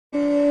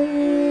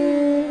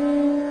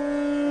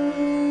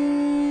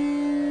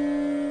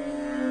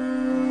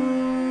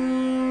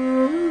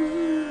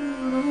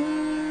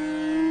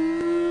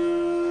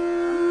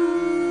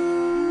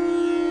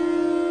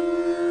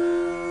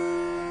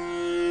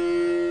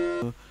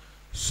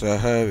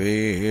सह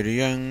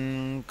वीर्यं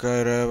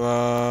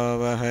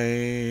करवावहै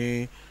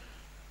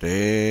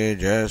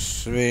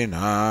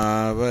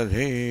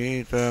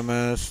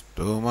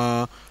तेजस्विनावधीतमस्तु मा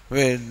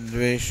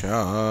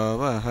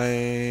विद्विषावहै।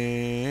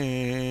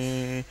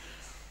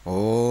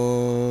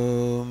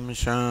 ॐ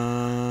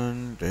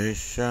शान्ति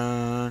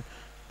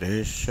शान्ति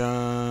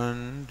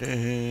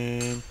शान्तिः।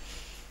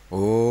 ॐ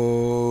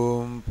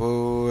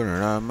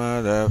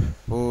पूर्णमदः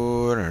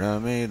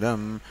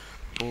पूर्णमिदं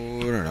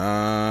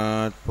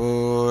पूर्णात्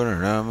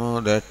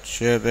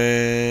पूर्णमुदच्यते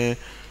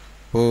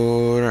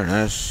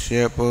पूर्णस्य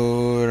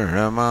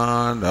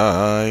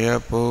पूर्णमादाय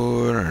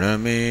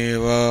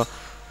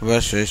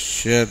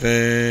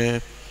पूर्णमेवावशिष्यते।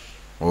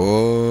 ॐ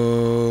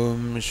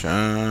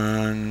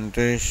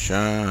शान्ति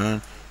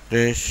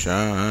शान्ति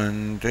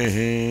शान्तिः।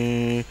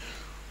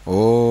 ॐ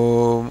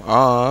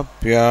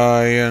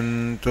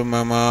आप्यायन्तु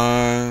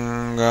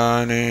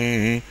ममाङ्गानि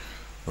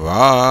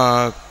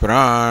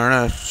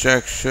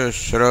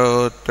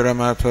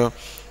वाक्प्राणश्चक्षुश्रोत्रमथो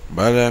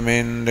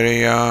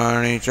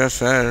बलमिन्द्रियाणि च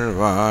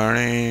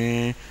सर्वाणि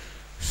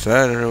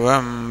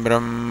सर्वं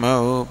ब्रह्म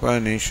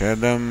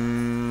उपनिषदं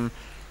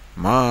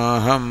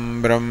माहं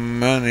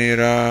ब्रह्म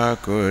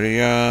निराकुर्याम्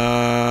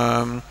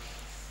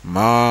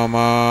मा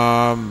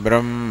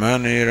ब्रह्म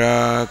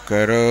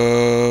निराकरोत्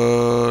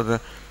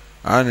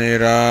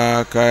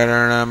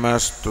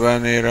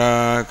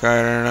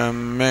अनिराकरणमस्त्वनिराकरणं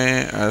मे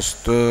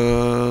अस्तु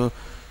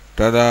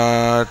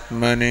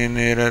तदात्मनि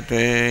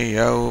निरतेय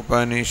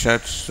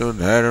उपनिषत्सु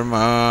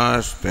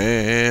धर्मास्ते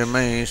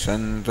मयि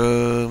सन्तु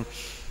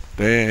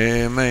ते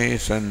मयि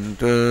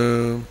सन्तु।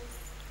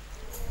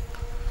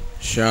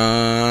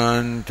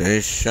 शान्ति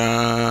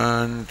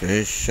शान्ति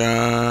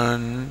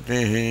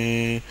शान्तिः।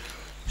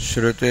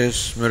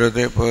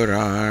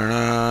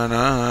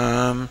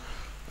 श्रुतिस्मृतिपुराणानाम्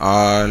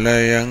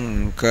आलयं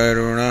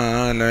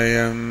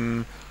करुणालयं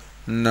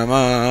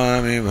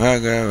नमामि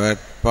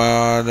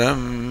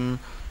भगवत्पादं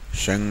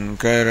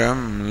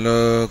शङ्करं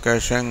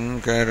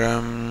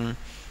लोकशङ्करं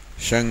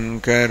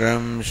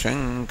शङ्करं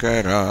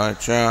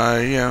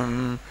शङ्कराचार्यं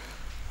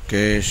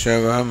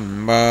केशवं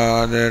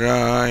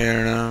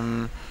बादरायणं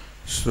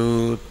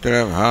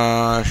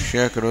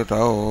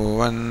सूत्रभाष्यकृतौ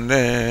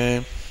वन्दे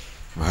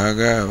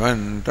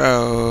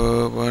भगवन्तौ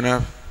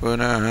पुनः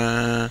पुनः।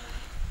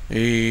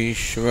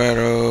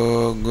 ईश्वरो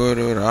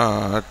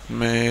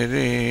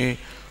गुरुरात्मेति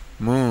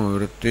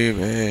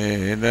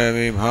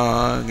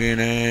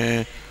मूर्तिभेदविभागिने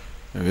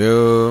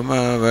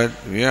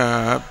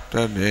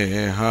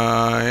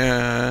व्योमवद्व्याप्तदेहाय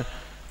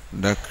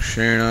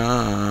दक्षिणामूर्तये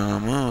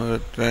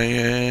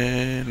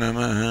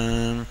नमः।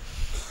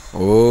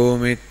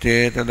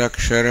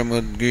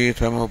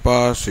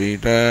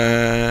 ओमित्येतदक्षरमुद्गीतमुपासीत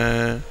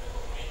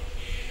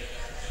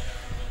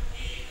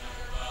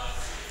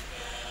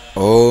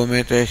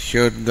ओमिति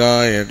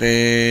ह्युद्गायते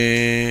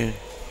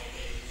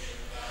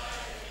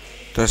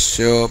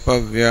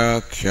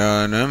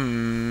तस्योपव्याख्यानम्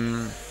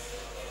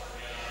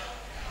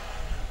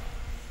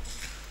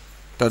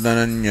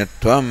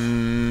तदनन्यत्वम्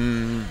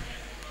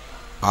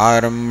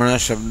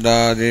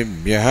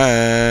आरम्भणशब्दादिभ्यः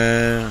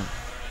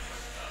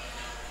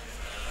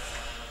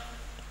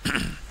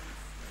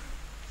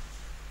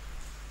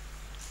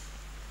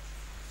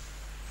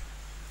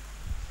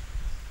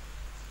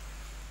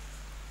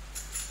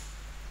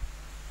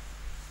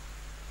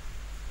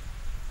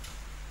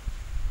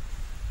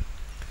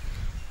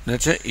न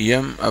च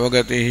इयम्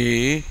अवगतिः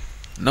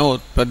न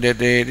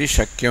उत्पद्यते इति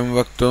शक्यं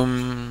वक्तुम्।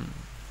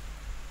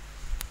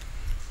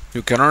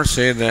 You cannot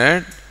say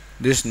that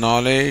this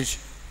knowledge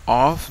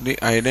of the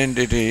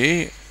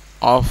identity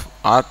of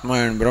Atma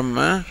and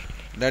Brahma,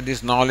 that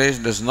this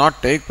knowledge does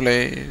not take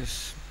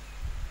place.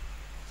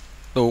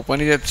 The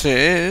Upanishad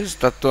says,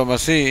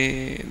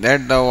 Tattvamasi,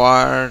 that thou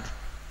art,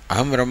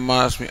 Aham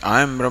Brahmasmi,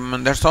 I am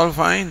Brahman, that's all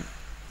fine.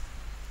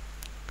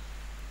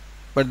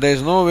 But there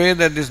is no way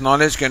that this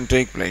knowledge can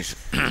take place.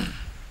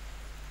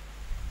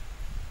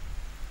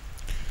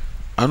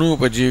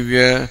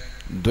 Anupajivya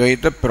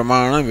Dvaita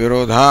Pramana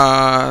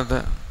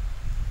Virodhat.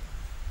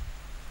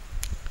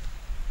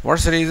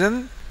 What's the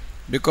reason?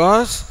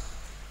 Because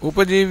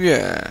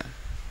Upajivya.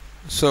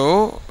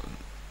 So,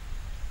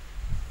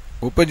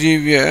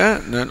 Upajivya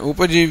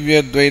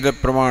Dvaita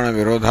Pramana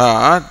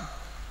Virodhat.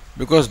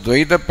 Because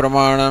Dvaita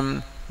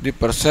Pramanam, the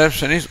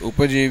perception is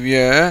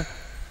Upajivya,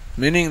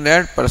 meaning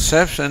that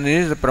perception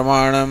is the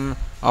pramanam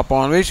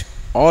upon which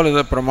all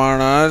other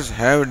pramanas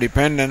have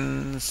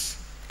dependence.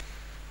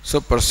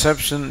 So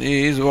perception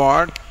is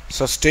what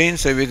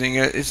sustains everything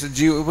else. It's a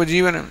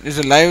upajivanam, it's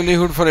a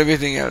livelihood for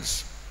everything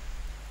else.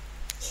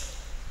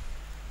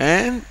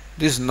 And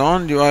this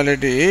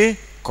non-duality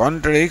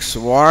contradicts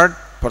what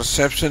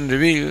perception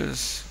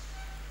reveals.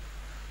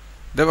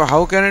 Therefore,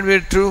 how can it be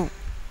true?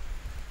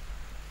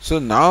 So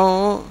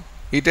now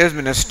it has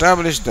been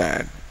established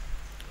that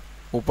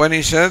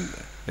Upanishad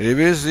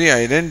reveals the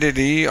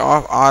identity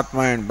of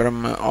Atma and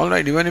Brahma.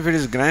 Alright, even if it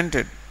is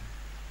granted,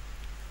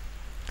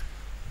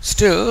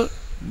 still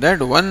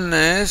that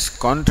oneness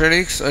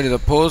contradicts or is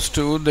opposed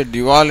to the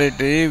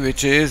duality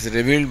which is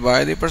revealed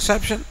by the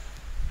perception.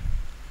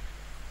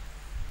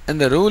 And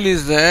the rule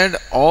is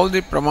that all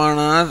the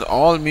pramanas,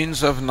 all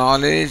means of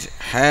knowledge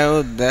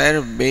have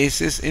their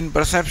basis in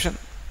perception.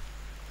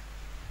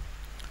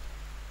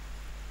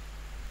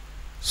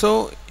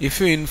 So, if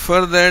you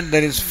infer that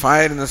there is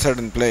fire in a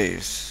certain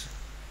place,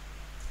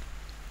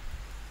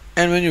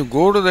 and when you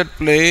go to that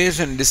place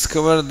and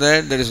discover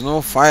that there is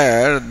no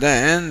fire,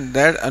 then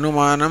that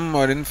anumanam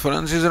or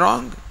inference is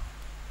wrong.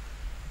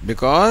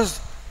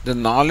 Because the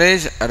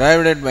knowledge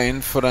arrived at by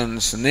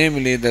inference,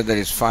 namely that there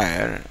is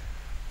fire,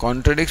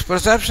 contradicts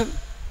perception.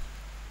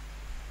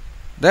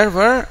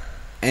 Therefore,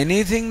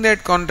 anything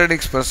that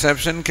contradicts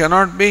perception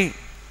cannot be.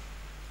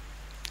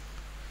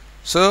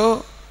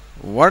 So,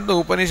 what the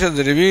Upanishads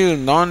reveal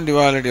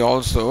non-duality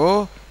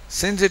also,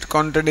 since it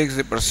contradicts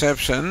the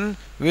perception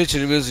which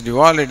reveals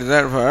duality,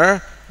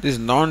 therefore this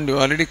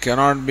non-duality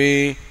cannot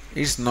be,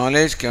 its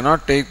knowledge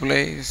cannot take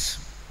place.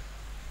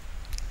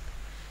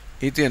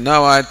 Iti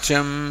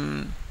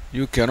navachyam,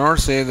 you cannot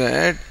say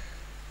that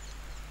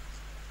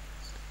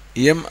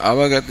yam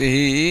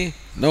avagatihi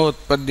na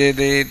utpadyate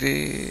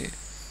iti,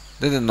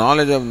 that the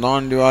knowledge of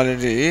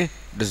non-duality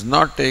does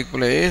not take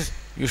place.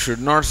 You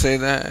should not say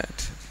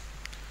that.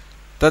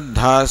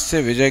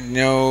 Tadhasya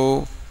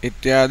vijajñau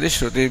ityadi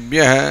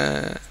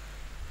shrutibhyah,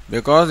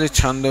 because the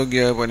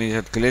Chhandogya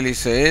Upanishad clearly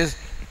says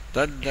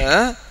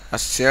tadda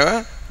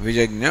asya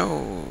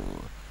vijajñau,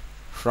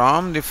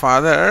 from the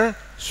father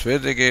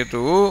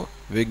Shvetaketu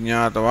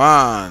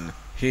vijñātavan,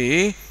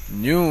 he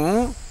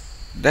knew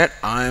that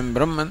I am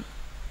Brahman.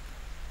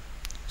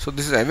 So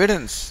this is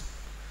evidence.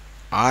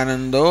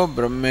 Anando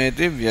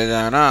brahmeti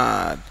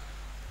vyajanat.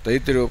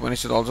 Taittiriya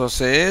Upanishad also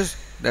says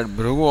that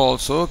Bhrigu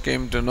also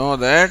came to know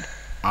that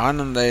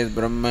Ananda is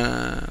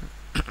Brahma.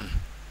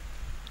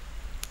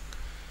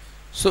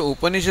 So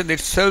Upanishad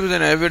itself is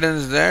an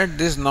evidence that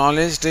this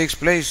knowledge takes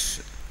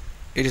place.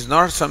 It is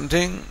not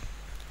something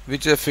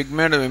which is a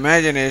figment of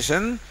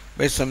imagination,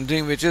 but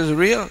something which is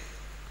real.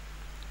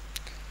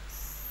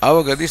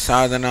 Avagati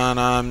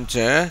sadhananam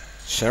cha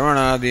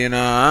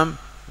shravanadinam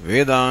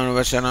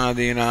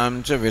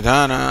vedanvachanadinam cha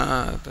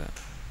vidhanat.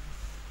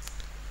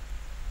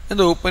 And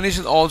the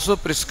Upanishad also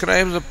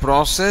prescribes a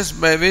process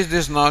by which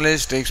this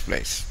knowledge takes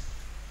place.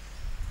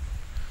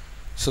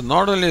 So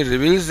not only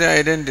reveals the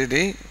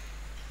identity,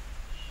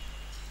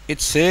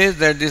 it says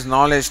that this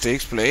knowledge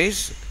takes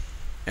place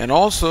and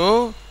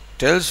also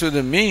tells you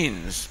the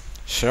means.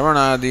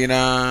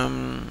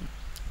 Shravanadinam,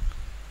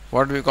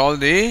 what we call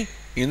the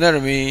inner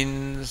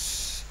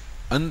means.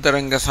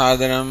 Antaranga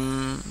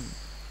sadhanam,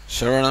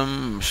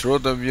 shravanam,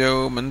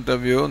 shrotavyo,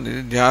 mantavyo,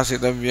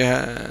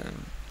 nididhyasitavya.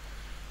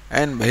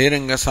 And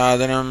bahiranga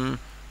sadhanam,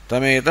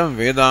 tametam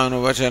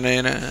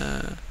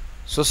vedanuvachanena.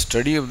 So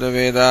study of the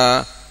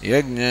Veda,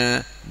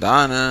 yajna,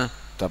 dana,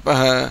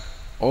 tapaha,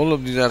 all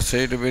of these are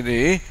said to be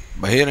the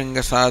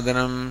bahiranga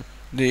sadhanam,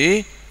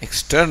 the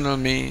external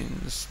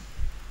means.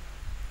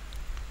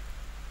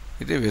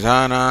 Iti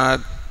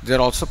vidhanat, they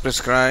are also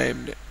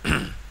prescribed.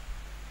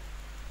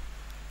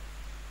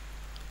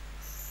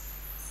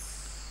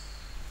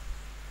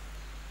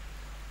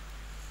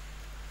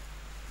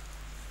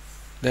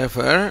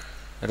 Therefore,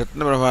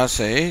 Ratnaprabha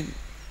said,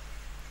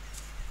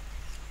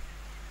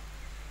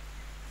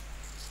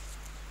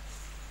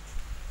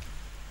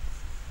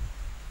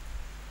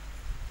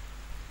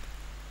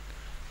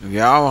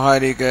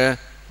 व्यावहारिक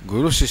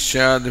गुरु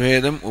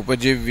शिष्याद्भेदम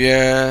उपजीव्य.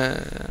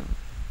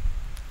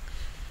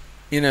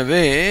 In a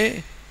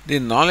way, the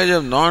knowledge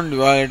of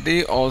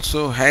non-duality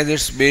also has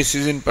its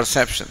basis in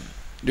perception,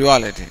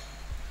 duality.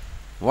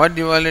 What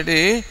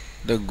duality?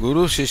 The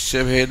Guru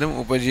Shishya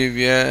Bhedam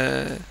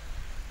Upajivya.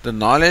 The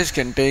knowledge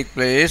can take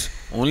place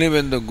only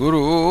when the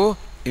Guru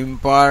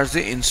imparts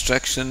the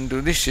instruction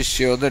to the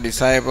Shishya or the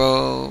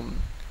disciple.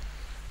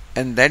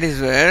 And that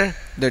is where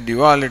the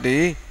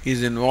duality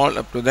is involved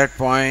up to that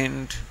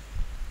point.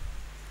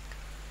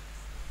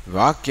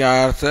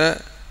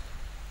 Vakyartha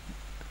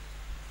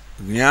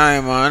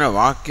Jnayamana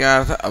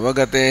Vakyartha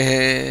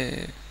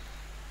Avagatehe.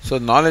 So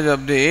knowledge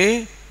of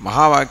the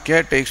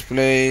Mahavakya takes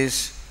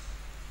place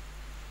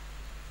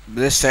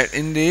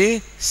in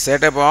the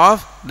setup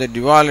of the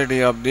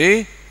duality of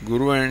the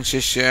Guru and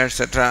Shishya,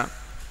 etc.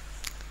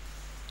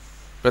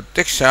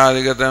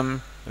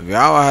 Pratyakshadigatam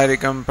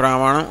Vyavaharikam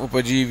Pramanam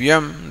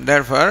Upajivyam.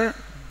 Therefore,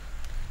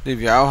 the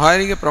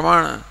Vyavaharika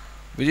Pramana,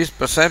 which is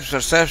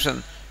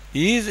perception,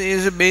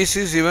 is a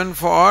basis even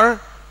for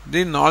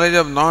the knowledge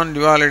of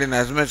non-duality, in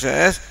as much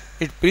as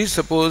it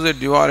presupposes a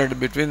duality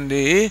between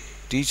the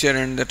teacher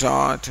and the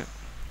taught.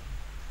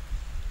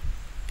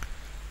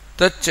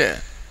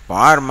 Tacha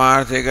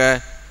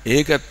Parmarthika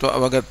Ekatva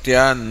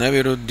Avagatya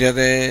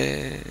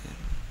Naviruddhyate.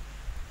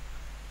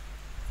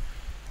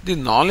 The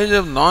knowledge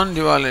of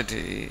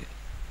non-duality,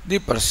 the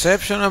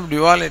perception of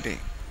duality,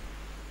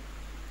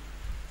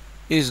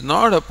 is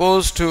not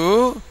opposed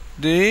to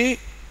the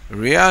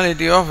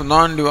reality of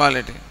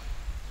non-duality.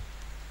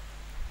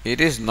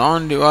 It is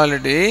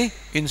non-duality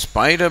in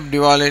spite of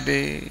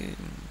duality.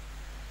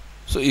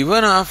 So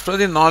even after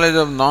the knowledge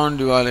of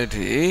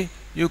non-duality,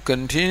 you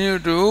continue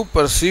to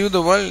perceive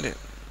the world.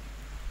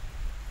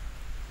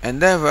 And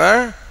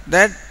therefore,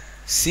 that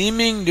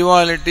seeming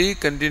duality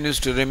continues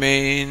to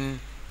remain,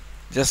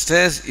 just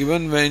as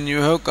even when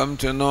you have come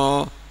to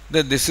know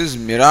that this is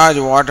mirage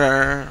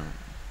water,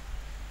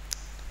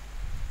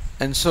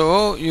 and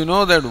so you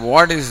know that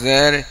what is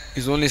there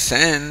is only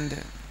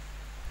sand,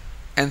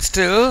 and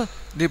still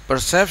the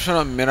perception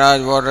of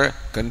mirage water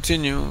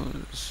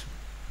continues.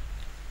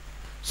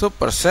 So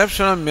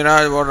perception of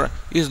mirage water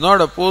is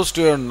not opposed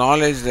to your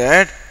knowledge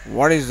that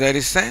what is there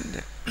is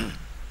sand.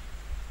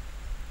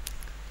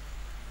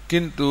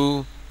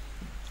 Kintu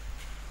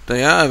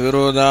taya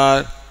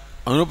virodhat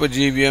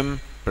anupajivyam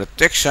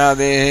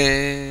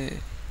pratyakshadehe.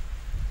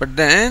 But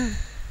then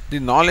the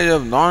knowledge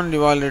of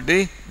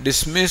non-duality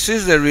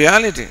dismisses the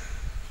reality.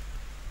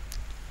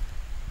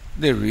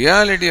 The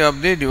reality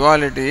of the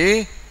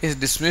duality is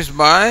dismissed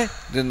by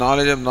the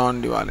knowledge of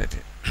non-duality.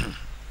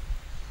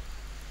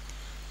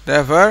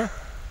 Therefore,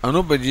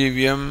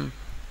 anupajivyam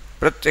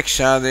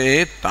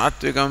pratyakshade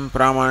tatvikam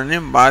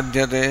pramanyam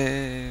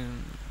badhyate.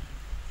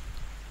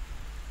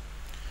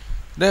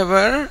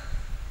 Therefore,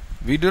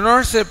 we do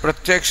not say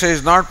pratyaksha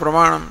is not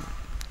pramanam.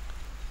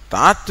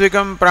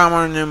 Tatvikam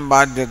pramanyam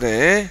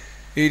badhyate.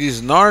 It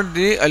is not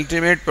the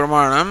ultimate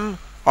pramanam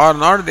or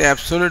not the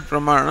absolute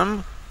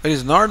pramanam. It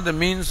is not the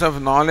means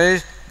of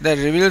knowledge that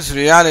reveals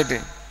reality.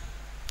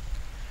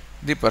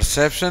 The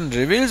perception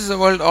reveals the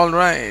world all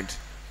right,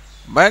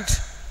 but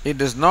it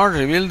does not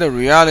reveal the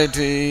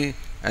reality,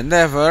 and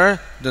therefore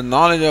the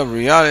knowledge of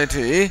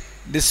reality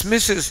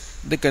dismisses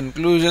the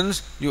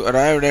conclusions you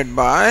arrived at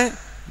by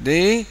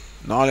the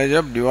knowledge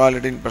of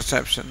duality in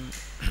perception.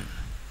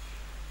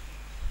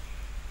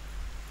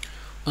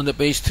 On the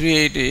page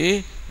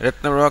 380,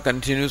 Ratnaprabha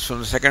continues from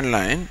the second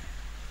line.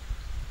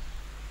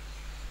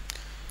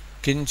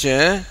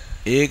 Kincha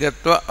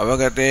ekatva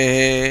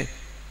avagatehe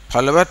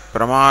phalvat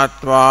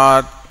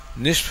pramatvat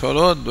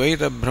nishphalo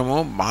dvaita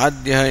brahmo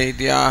bhadya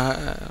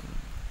ityaha.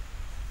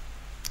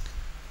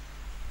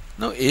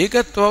 Now,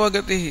 ekatva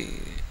avagatihi,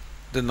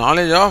 the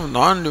knowledge of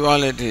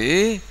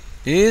non-duality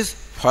is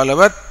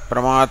phalvat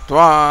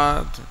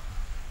pramatvat.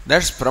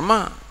 That's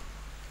prama.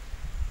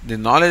 The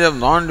knowledge of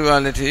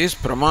non-duality is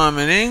prama,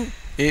 meaning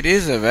it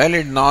is a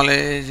valid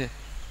knowledge.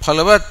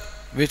 Phalavat,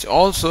 which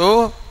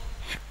also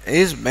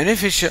is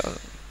beneficial.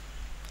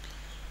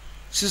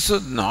 So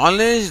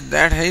knowledge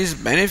that is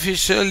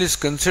beneficial is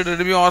considered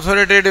to be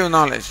authoritative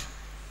knowledge.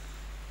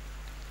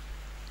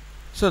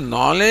 So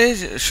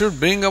knowledge should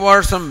bring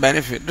about some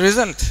benefit,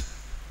 result.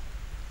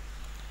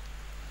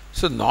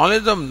 So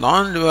knowledge of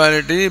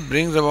non-duality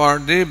brings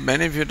about the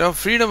benefit of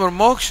freedom or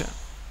moksha.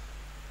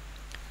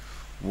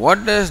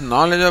 What does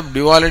knowledge of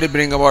duality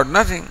bring about?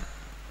 Nothing.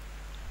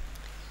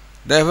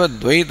 Therefore,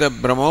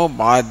 dvaita brahmo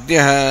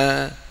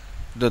badhya.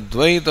 The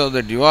dvaita of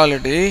the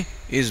duality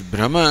is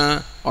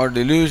brahma or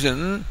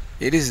delusion.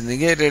 It is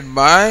negated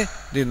by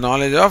the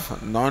knowledge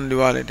of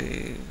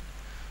non-duality.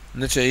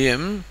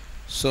 Nachayam.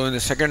 So in the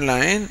second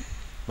line,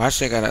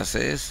 Bhashyakara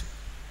says,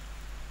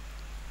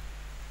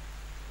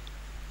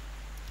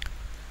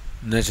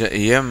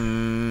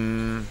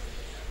 Nachayam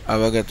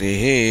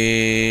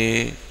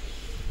avagatihi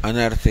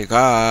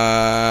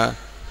anarthika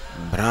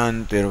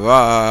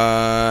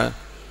bhrantirva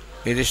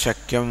iti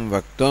shakyam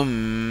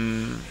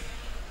vaktum.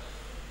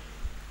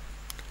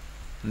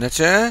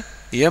 Nacha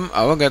yam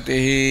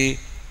avagatihi,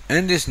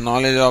 and this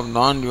knowledge of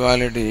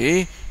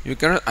non-duality, you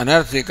cannot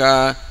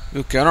anarthika,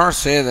 you cannot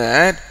say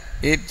that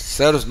it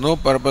serves no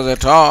purpose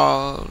at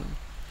all.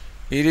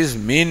 It is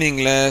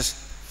meaningless,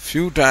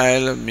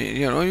 futile,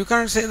 you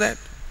can't say that.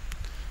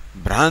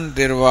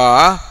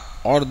 Bhrantirva,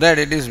 or that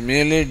it is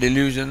merely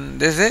delusion,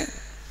 they say.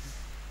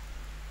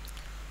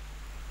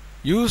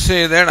 You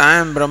say that I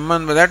am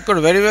Brahman, but that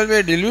could very well be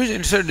a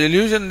delusion. It's a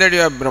delusion that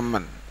you are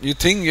Brahman. You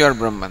think you are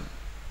Brahman.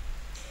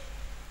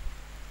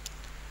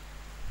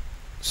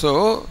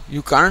 So,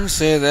 you can't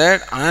say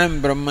that I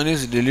am Brahman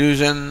is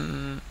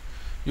delusion.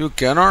 You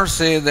cannot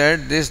say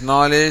that this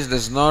knowledge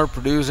does not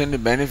produce any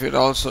benefit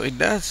also. It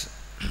does.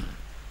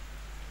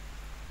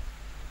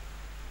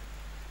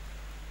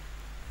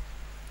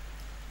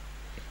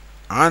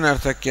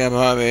 Anarthakya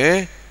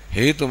bhave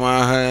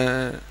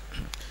hetumaha.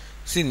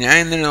 See,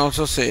 Nyayendra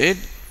also said,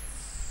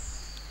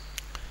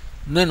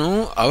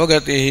 Nanu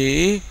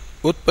avagatihi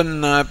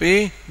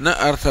utpannapi na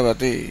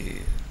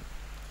arthavati.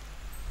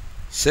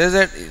 Says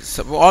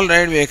that, all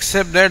right, we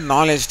accept that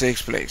knowledge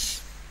takes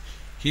place.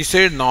 He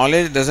said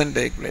knowledge doesn't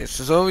take place.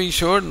 So we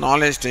showed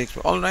knowledge takes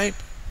place. All right.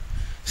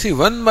 See,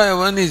 one by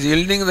one is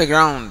yielding the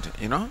ground,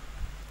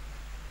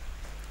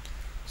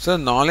 So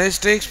knowledge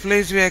takes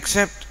place, we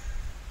accept.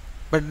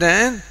 But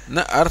then,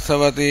 na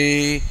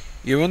arthavati,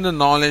 even the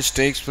knowledge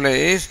takes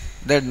place,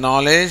 that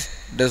knowledge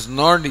does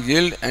not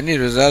yield any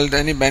result,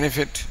 any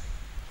benefit.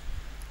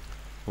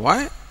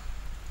 Why?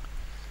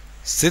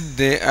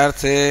 Siddhe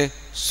arthe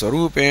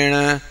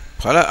sarupena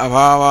phala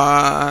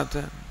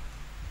abhavat.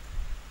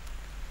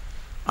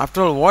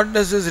 After all, what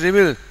does this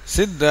reveal?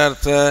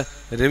 Siddhartha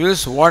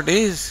reveals what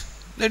is.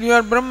 That you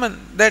are Brahman,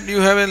 that you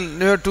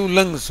have two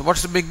lungs.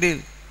 What's the big deal?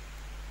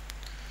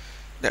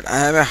 That I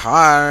have a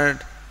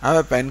heart, I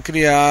have a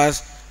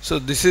pancreas. So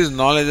this is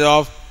knowledge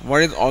of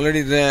what is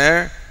already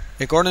there,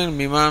 according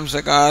to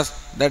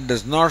Mimamsakas, that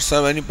does not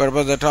serve any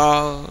purpose at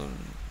all.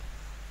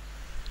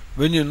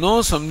 When you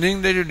know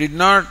something that you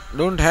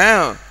don't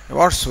have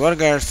about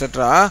Swarga,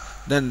 etc.,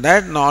 then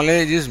that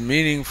knowledge is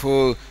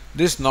meaningful.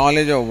 This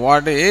knowledge of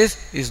what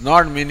is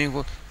not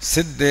meaningful.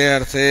 Siddhe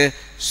arthe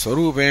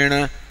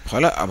swarupena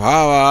phala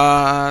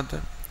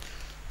abhavat.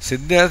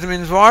 Siddhe artha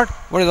means what?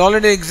 What is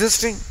already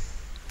existing.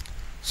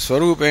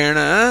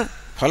 Swarupena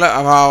phala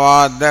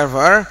abhavat.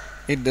 Therefore,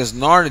 it does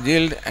not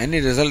yield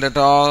any result at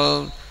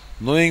all.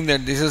 Knowing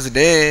that this is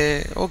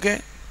day,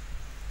 okay.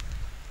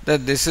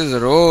 That this is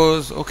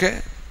rose,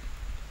 okay.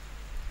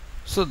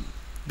 So,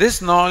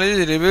 this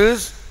knowledge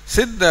reveals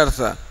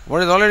Siddhartha,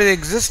 what is already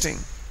existing.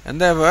 And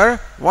therefore,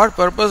 what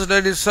purpose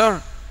does it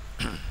serve?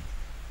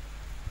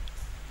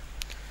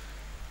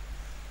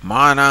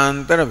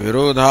 Manantara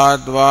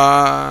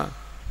virodhatva.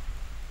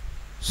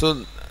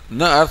 So,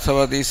 na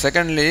arthavati.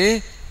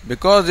 Secondly,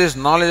 because this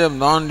knowledge of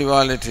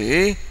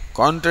non-duality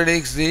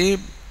contradicts the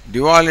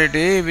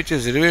duality which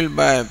is revealed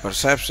by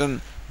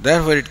perception,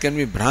 therefore it can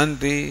be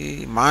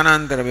bhranti,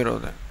 manantara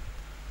virodha.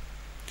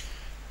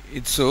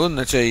 It's so,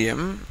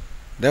 nachayam,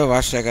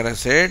 Devashyakara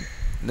said,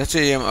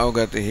 nachayam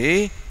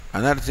avgatihi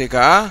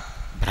anarthika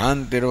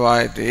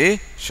bhrantirvaiti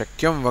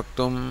shakyam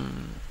vaktum.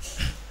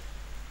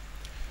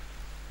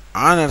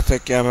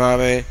 Anarthakya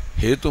bhave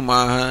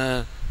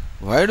hetumaha.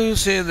 Why do you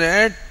say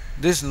that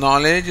this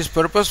knowledge is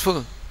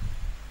purposeful?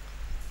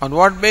 On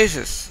what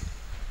basis?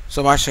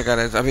 So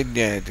Bhashyakara is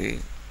avidyayati.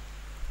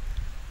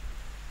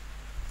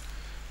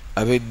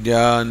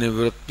 Avidya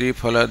nivritti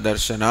phala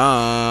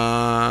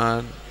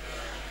darshanat.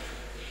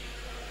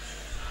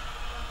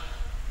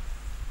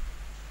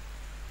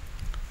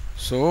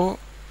 So,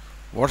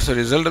 what's the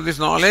result of this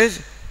knowledge?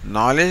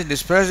 Knowledge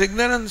dispels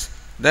ignorance.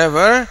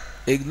 Therefore,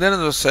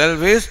 ignorance of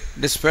self is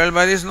dispelled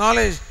by this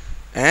knowledge.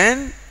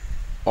 And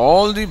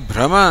all the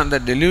Brahma, the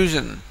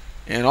delusion,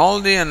 and all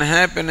the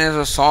unhappiness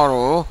or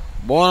sorrow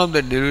born of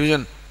the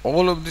delusion,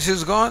 all of this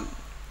is gone.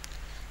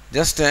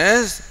 Just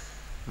as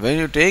when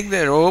you take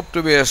the rope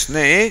to be a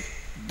snake,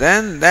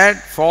 then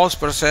that false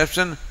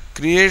perception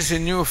creates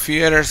in you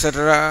fear,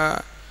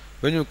 etc.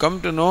 When you come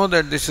to know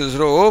that this is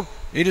rope,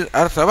 it is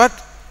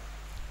arthavat.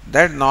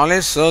 That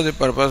knowledge serves the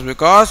purpose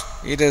because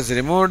it has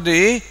removed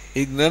the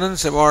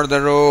ignorance about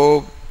the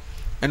rope.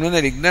 And when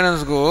that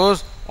ignorance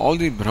goes, all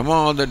the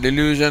Brahma or the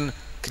delusion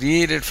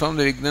created from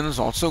the ignorance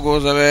also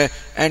goes away,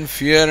 and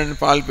fear and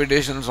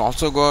palpitations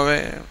also go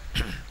away.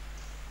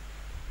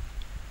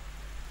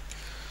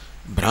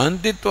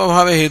 Bhrantitva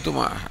bhave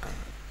hetumaha.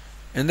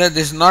 And that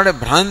this is not a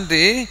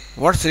bhranti.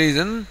 What's the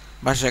reason?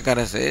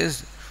 Bhashyakara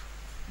says,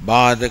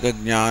 Bhadaka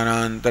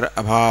jnanantar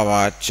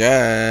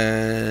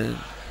abhavacha.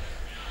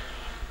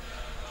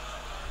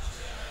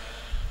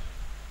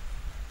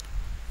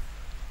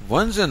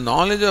 Once the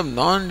knowledge of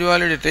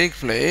non-duality takes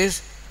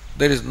place,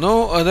 there is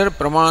no other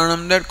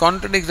pramanam that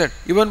contradicts that.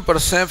 Even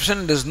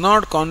perception does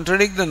not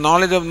contradict the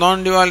knowledge of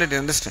non-duality,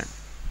 understand?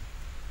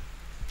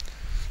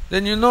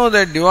 Then you know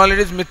that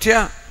duality is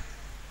mithya.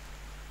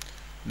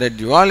 That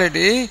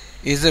duality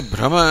is a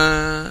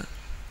Brahma.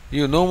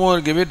 You no more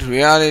give it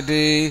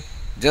reality,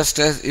 just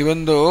as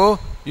even though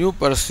you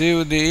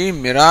perceive the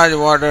mirage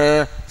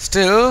water,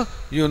 still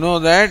you know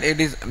that it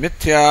is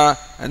mithya,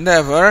 and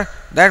therefore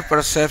that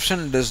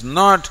perception does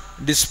not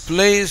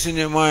displace in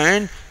your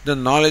mind the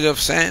knowledge of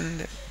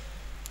sand.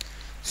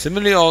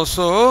 Similarly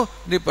also,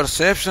 the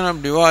perception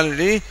of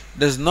duality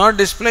does not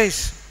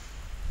displace.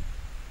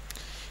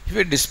 If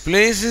it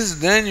displaces,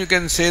 then you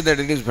can say that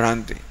it is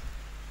Bhranti.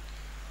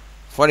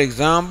 For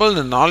example,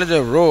 the knowledge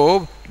of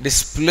rope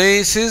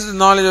displaces the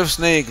knowledge of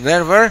snake,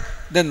 therefore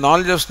the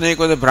knowledge of snake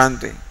was a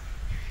Bhranti.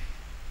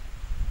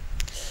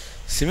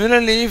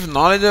 Similarly, if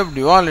knowledge of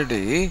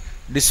duality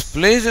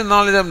displays the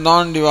knowledge of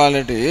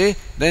non-duality,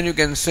 then you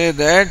can say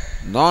that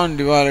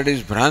non-duality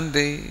is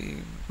Bhranti.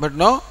 But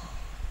no,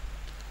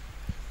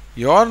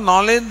 your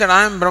knowledge that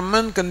I am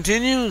Brahman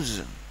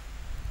continues.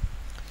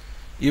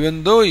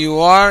 Even though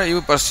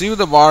you perceive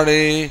the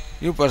body,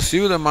 you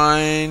perceive the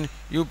mind,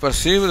 you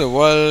perceive the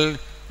world,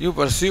 you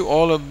perceive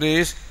all of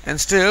this, and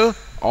still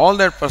all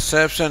that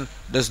perception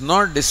does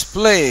not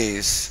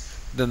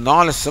displace the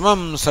knowledge.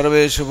 Samam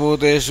sarveshu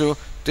bhuteshu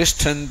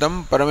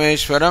tishtantam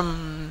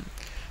parameshwaram.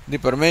 The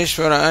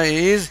Parameshwara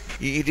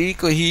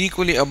he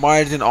equally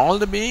abides in all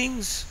the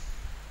beings.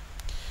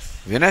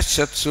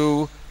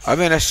 Vinashatsu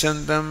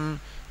avinashantam,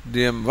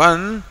 the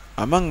one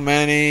among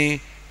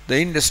many,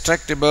 the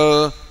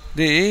indestructible,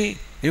 the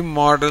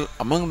immortal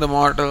among the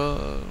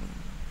mortal.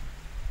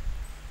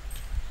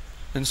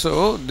 And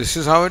so this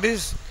is how it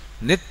is.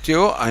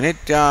 Nityo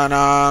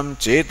anityanam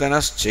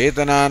chetanas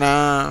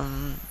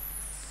chetananam.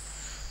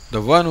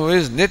 The one who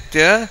is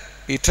nitya,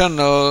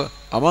 eternal,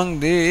 among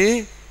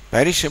the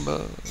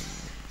perishable.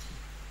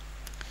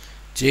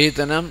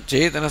 Chetanam,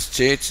 chetanas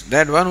chet,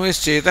 that one who is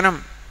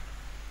chetanam,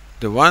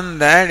 the one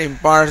that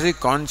imparts the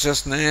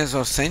consciousness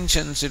or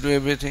sentience to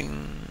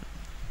everything.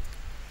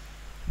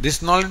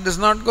 This knowledge does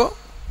not go.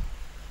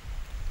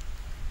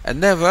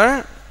 And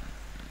therefore,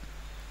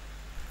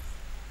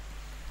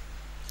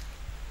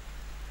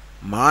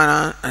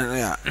 mana,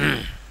 yeah.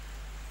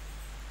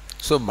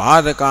 So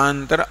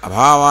bhadakantar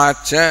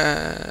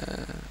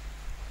abhavacha.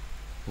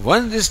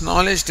 Once this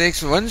knowledge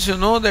takes, once you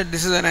know that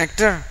this is an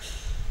actor,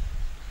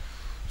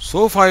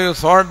 so far you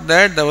thought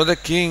that there was a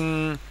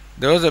king,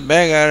 there was a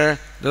beggar,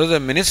 there was a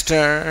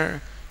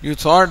minister, you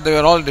thought they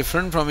were all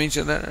different from each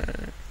other.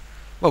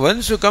 But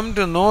once you come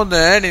to know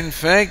that in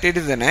fact it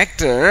is an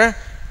actor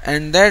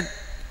and that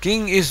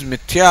king is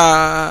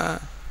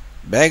mithya,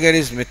 beggar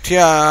is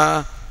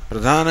mithya,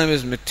 pradhanam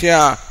is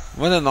mithya,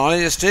 when the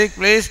knowledge takes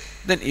place,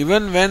 then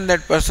even when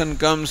that person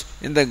comes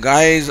in the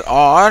guise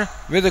or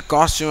with the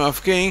costume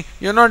of king,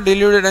 you are not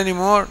deluded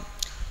anymore.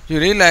 You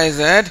realize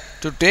that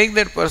to take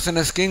that person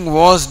as king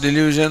was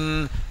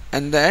delusion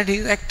and that he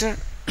is actor.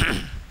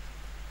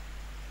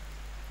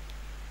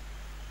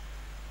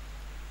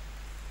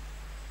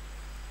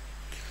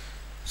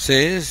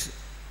 Says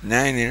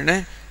Nyaya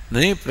Nirnay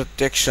Nahi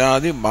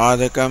pratyakshadi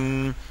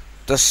badhakam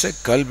tasya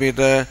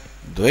kalpita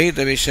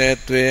dvaita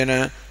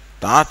vishayattvena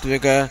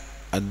tatvika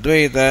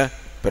advaita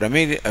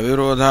pramidi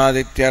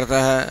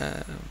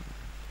avirodhadityartha.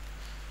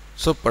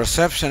 So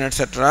perception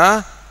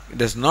etc.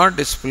 does not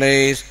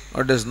displace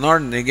or does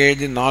not negate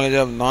the knowledge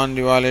of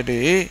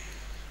non-duality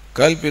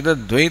kalpita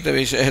dvaita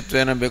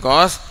vishayattvena,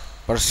 because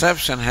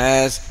perception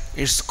has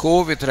its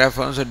scope with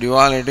reference to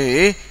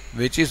duality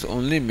which is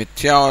only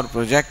mithya or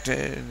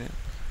projected,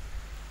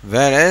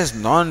 whereas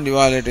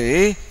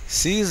non-duality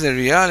sees the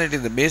reality,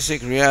 the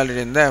basic reality,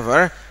 and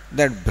therefore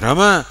that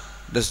Brahma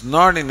does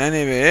not in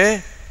any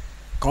way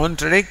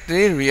contradict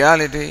the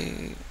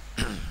reality.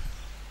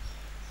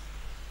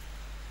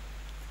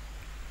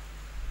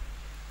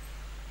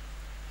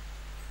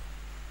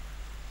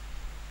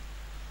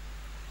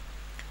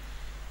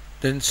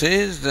 Then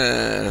says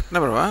the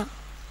Ratnaprabha,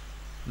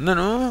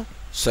 Nanu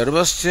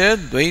sarvasya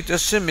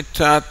dvaitasya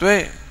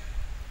mithyatve.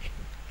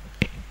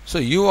 So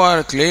you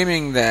are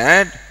claiming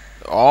that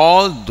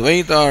all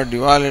dvaita or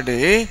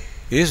duality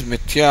is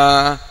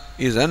mithya,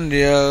 is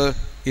unreal,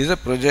 is a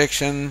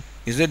projection,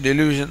 is a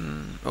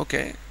delusion.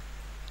 Okay.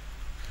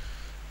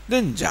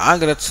 Then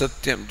jagrat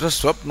satyam, the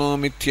swapno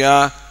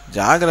mithya,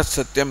 jagrat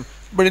satyam.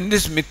 But in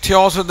this mithya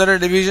also there are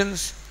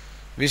divisions.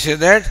 We say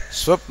that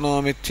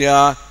swapno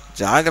mithya,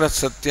 jagrat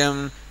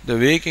satyam, the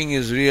waking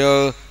is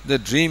real, the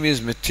dream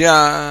is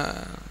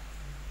mithya.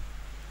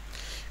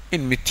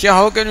 In mithya,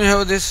 how can you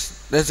have this?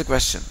 That's the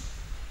question.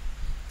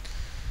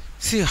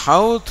 See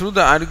how through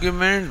the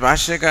argument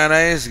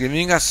Bhashyakara is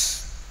giving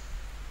us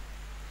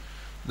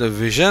the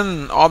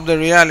vision of the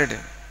reality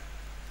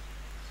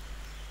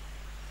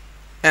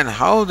and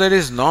how there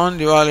is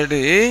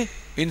non-duality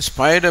in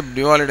spite of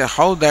duality.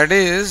 How that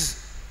is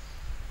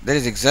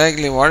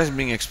exactly what is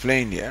being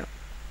explained here.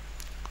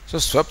 So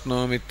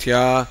swapno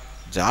mithya,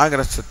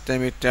 jagrat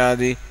satyam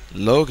ityadi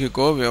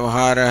laukiko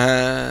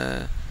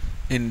vyavahara.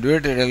 In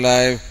day-to-day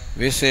life,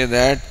 we say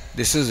that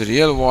this is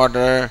real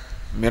water,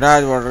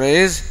 mirage water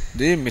is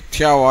the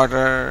mithya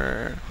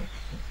water.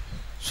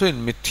 So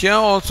in mithya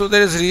also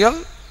there is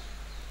real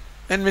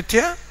and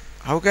mithya.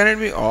 How can it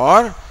be?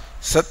 Or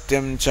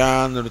satyam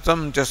cha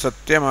nrutam cha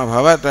satyam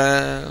abhavat.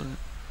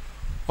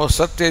 Or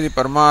satya the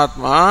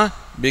Paramatma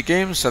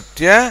became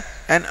satya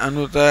and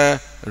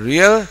anuta,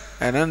 real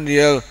and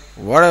unreal,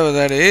 whatever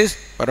that is,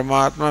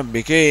 Paramatma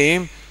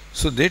became.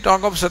 So they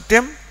talk of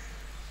satyam.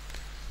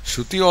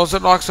 Shruti also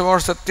talks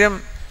about satyam.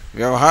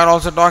 Vyavahar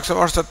also talks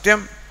about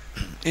satyam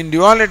in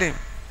duality.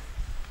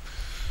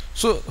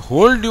 So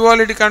whole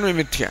duality can't be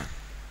mithya.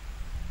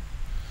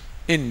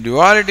 In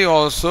duality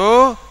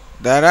also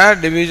there are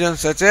divisions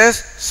such as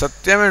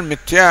satyam and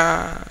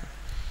mithya.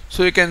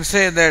 So you can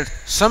say that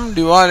some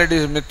duality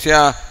is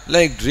mithya,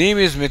 like dream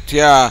is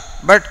mithya,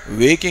 but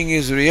waking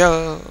is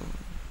real.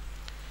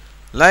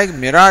 Like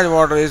mirage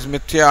water is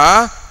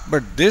mithya,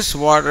 but this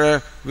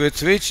water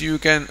with which you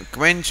can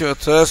quench your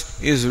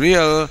thirst is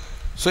real.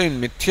 So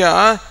in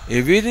mithya,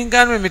 everything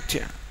can be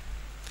mithya.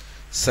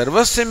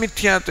 Sarvasya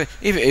mithya.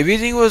 If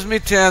everything was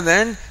mithya,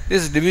 then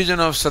this division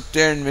of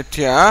satya and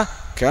mithya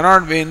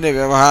cannot be in the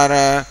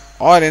vyavahara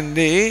or in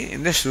the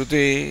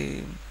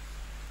shruti.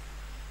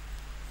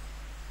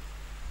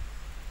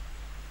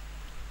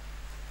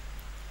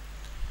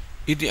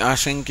 Iti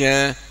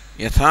ashankya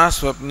yatha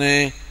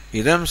swapne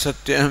idam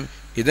satyam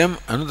idam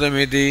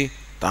anutamiti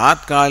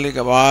tatkalik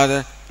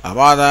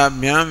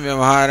abadabhyam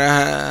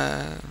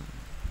vyavahara.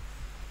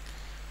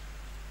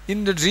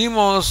 In the dream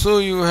also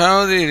you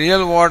have the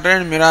real water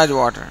and mirage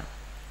water.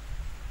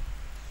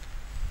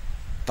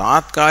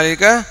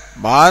 Tatkalika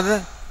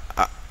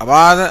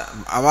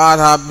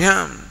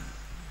abadabhyam.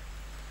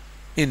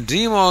 In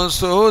dream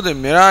also the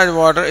mirage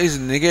water is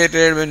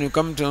negated when you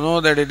come to know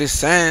that it is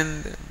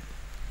sand.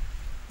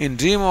 In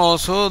dream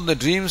also the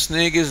dream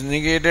snake is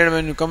negated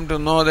when you come to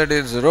know that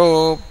it is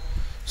rope.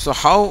 So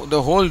how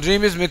the whole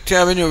dream is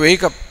mithya when you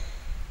wake up.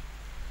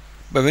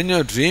 But when you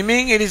are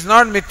dreaming it is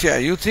not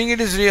mithya, you think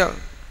it is real.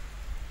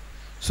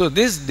 So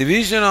this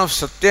division of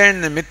satya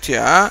and the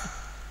mithya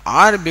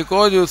are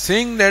because you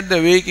think that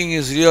the waking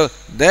is real,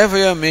 therefore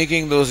you are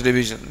making those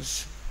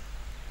divisions.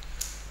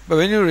 But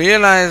when you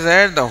realize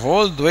that the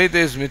whole Dvaita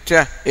is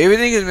mithya,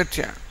 everything is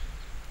mithya.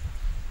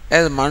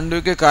 As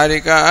Mandukya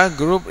Karika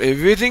grouped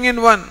everything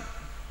in one.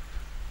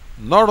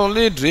 Not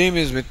only dream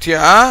is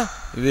mithya,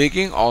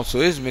 waking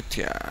also is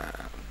mithya.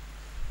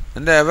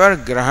 And therefore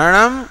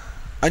grahanam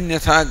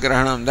anyatha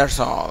grahanam, that's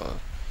all.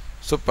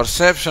 So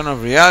perception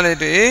of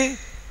reality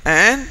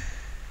and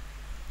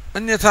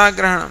anyatha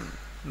grahanam,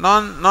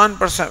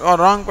 non-perception or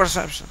wrong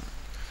perception.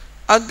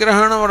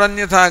 Agrahanam or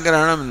anyatha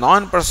grahanam,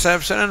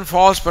 non-perception and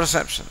false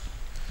perception.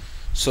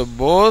 So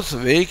both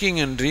waking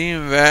and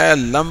dream were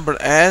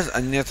lumped as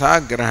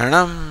anyatha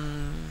grahanam.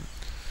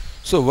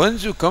 So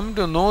once you come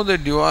to know the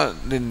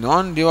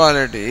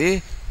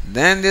non-duality,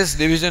 then this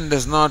division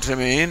does not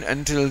remain.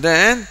 Until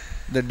then,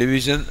 the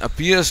division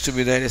appears to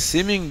be there. A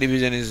seeming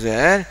division is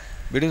there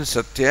between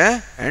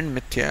Satya and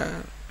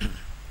Mithya.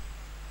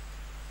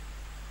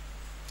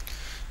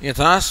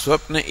 Yatha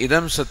swapna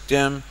idam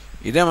satyam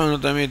idam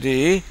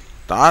anutamiti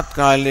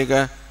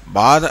tatkalika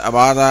bada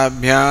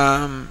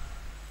abadabhyam.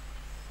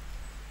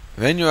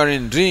 When you are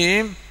in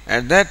dream,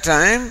 at that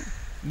time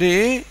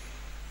the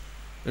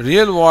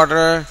real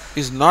water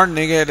is not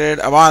negated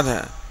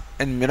abadha,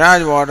 and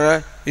mirage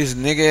water is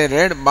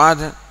negated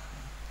badha.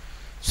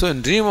 So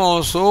in dream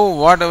also,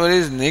 whatever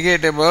is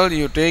negatable,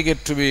 you take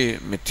it to be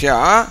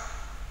mithya,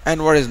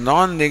 and what is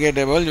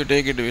non-negatable, you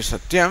take it to be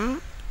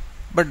satyam.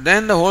 But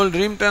then the whole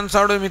dream turns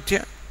out to be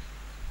mithya.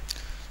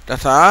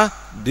 Tatha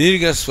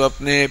dirgha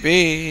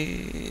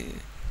swapnepi.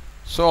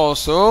 So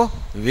also,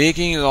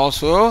 waking is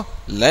also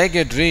like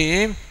a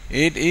dream.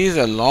 It is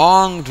a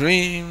long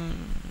dream.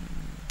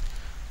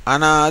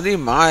 Anadi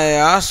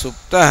maya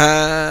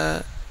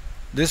suptaha.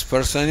 This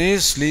person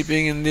is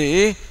sleeping in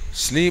the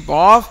sleep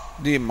of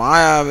the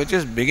maya, which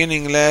is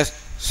beginningless.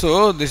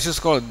 So this is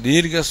called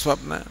dirgha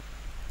swapna.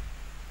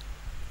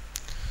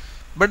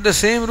 But the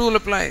same rule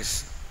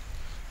applies.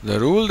 The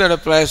rule that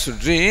applies to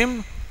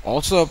dream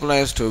also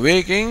applies to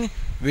waking,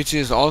 which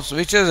is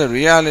a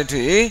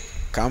reality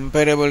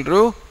comparable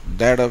to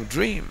that of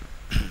dream.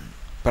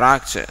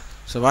 Prakcha.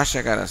 So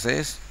Bhashyakara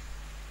says,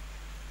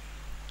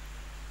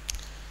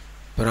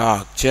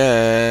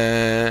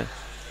 Prakcha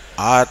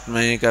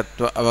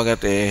Atmaikatva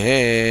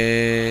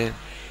avagatehe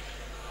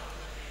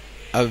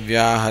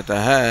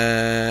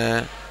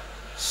avyahataha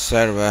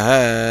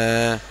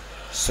sarvaha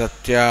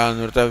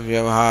satyanurta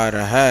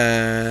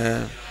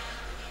vyavaharaha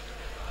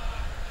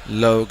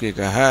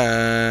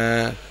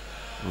laukikaha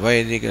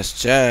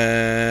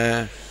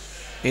vaidikascha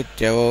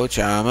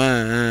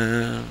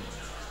ityavochama.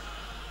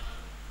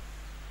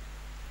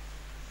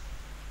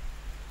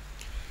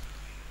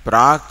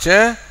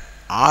 Prakcha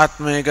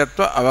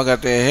Atmaikatva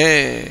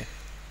avagatehe.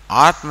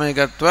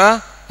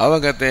 Atmaikatva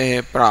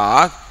avagatehe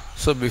prak.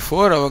 So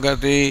before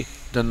avagati,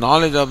 the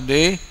knowledge of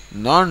the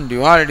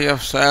non-duality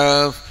of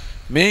self,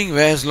 meaning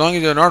as long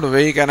as you are not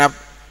waken up,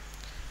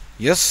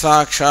 yas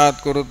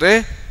sakshat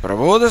kurute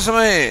prabodha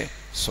samaye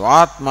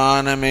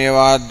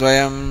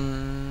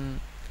swatmanamevadvayam.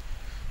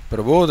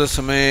 Prabodha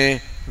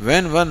samaye,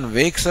 when one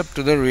wakes up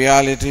to the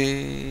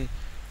reality,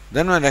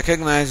 then one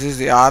recognizes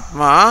the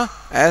Atma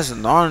as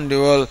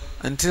non-dual.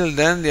 Until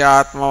then the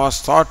Atma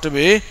was thought to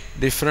be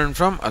different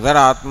from other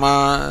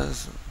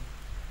Atmas.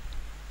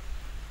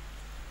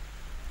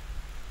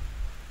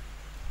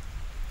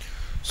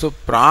 So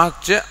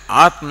prakcha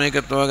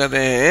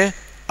atmaikatva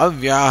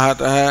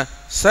avyahataha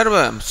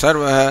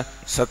sarva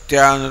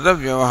satyanuta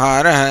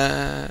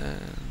vyavaharaha.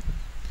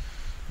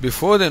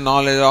 Before the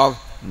knowledge of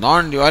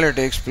non-duality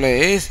takes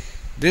place,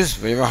 this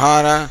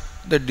vyavahara,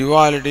 the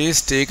duality,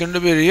 is taken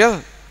to be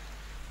real.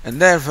 And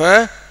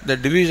therefore, the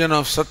division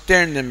of Satya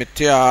and the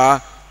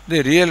Mithya,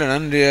 the real and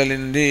unreal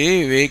in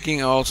the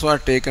waking also are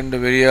taken to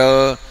be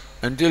real,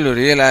 until you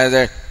realize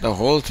that the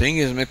whole thing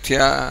is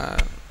Mithya.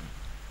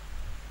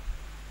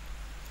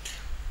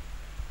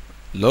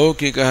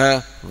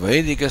 Laukikaha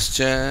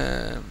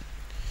Vaidikascha.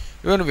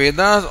 Even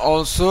Vedas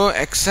also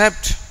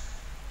accept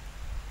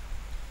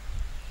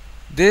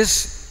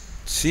this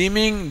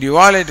seeming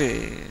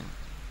duality.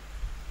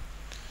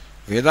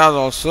 Vedas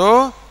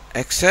also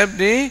accept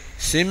the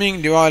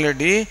seeming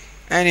duality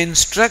and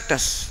instruct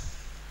us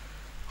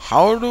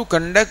how to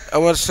conduct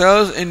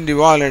ourselves in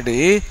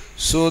duality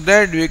so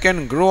that we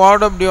can grow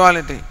out of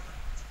duality.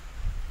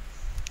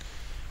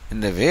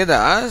 In the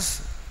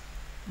Vedas,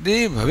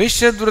 the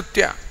Bhavishyat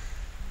Vritya,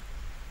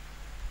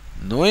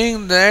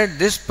 knowing that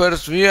this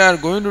person, we are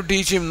going to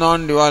teach him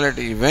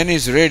non-duality when he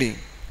is ready.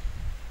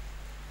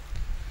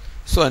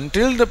 So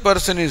until the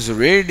person is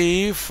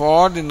ready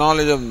for the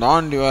knowledge of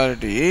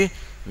non-duality,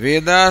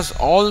 Vedas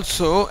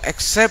also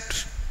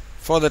accept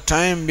for the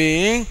time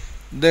being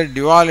the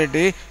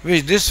duality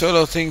which this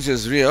fellow thinks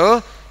is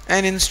real,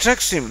 and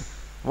instructs him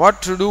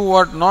what to do,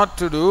 what not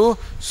to do,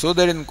 so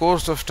that in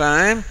course of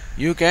time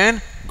you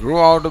can grow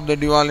out of the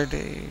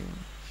duality.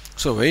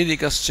 So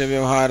Vaidikascha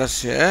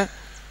Vyavaharasya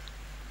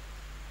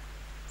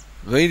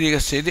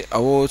Vaidikasya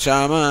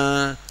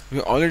avochama.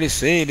 We already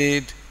said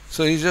it,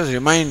 so he's just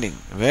reminding.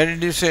 Where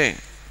did you say?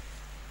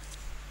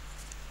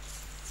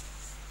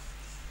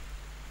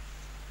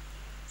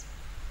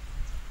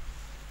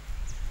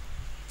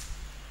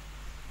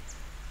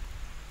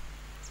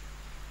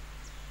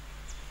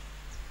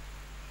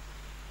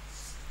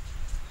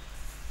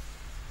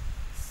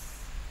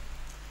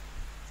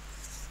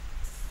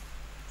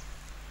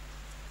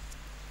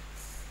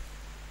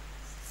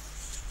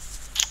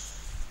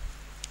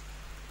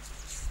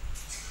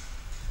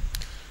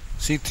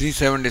 See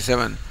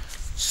 377.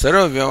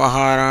 Sarva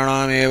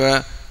vyavaharanam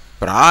eva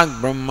prag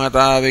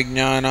brahmata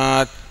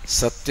vijnanat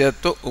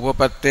satyatva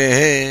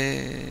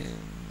upapattehe.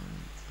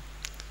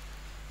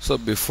 So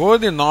before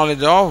the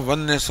knowledge of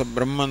oneness of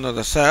Brahman or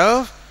the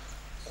self,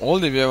 all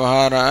the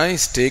vyavahara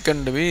is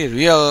taken to be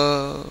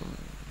real.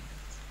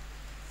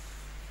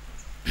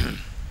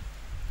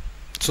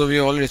 So we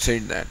already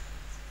said that.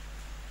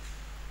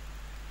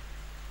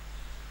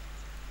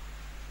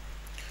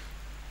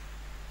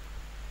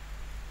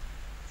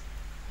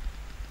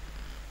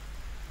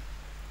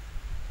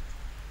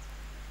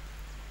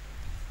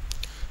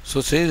 So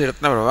says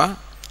Ratnaprabha,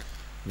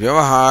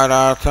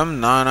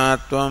 Vyavaharatham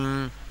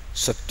nanatvam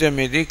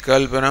satyamidi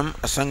kalpanam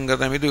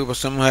asangatamidi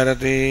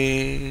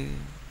upasamharati.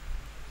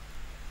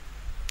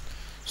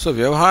 So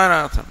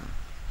Vyavaharatham,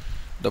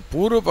 the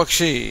Purva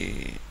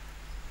Pakshi,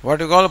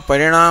 what you call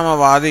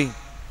Parinamavadi,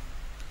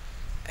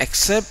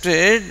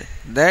 accepted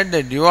that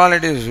the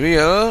duality is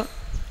real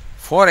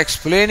for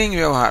explaining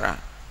Vyavahara.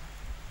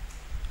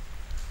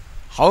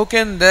 How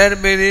can there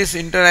be this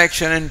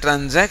interaction and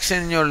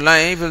transaction in your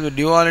life if the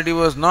duality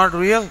was not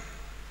real?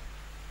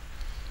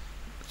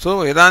 So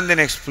Vedantin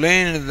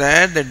explained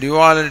that the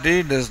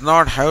duality does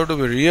not have to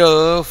be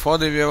real for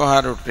the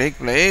Vyavahara to take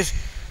place.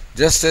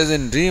 Just as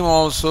in dream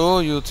also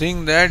you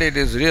think that it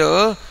is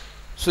real.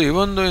 So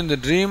even though in the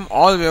dream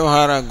all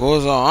Vyavahara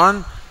goes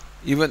on,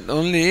 even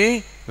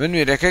only when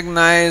we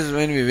recognize,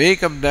 when we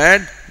wake up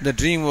that the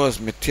dream was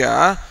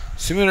mithya,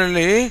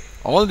 similarly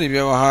all the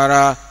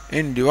Vyavahara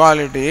in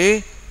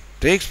duality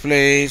takes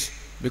place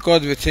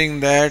because we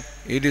think that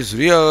it is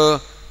real.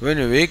 When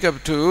you wake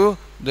up to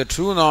the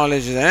true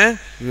knowledge, then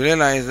you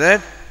realize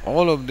that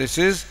all of this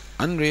is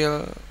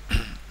unreal.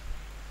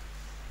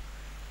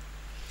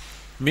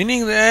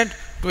 Meaning that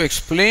to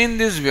explain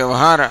this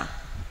Vyavahara,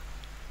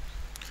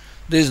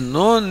 there is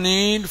no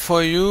need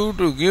for you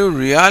to give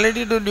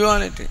reality to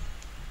duality.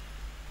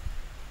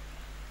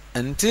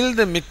 Until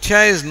the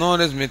mithya is known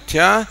as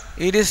mithya,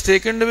 it is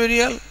taken to be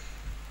real.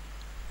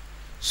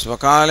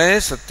 Svakale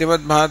Satyavat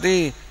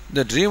Bhati,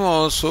 the dream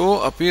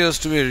also appears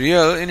to be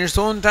real in its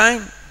own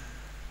time.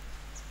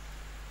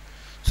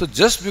 So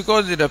just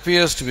because it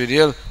appears to be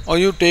real or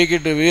you take it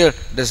to be real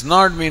does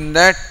not mean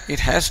that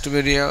it has to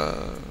be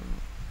real.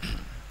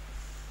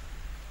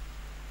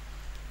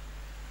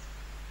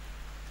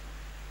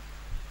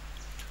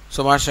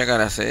 So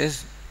Bhashyakara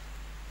says,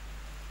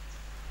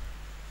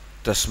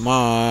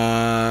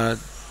 Tasmad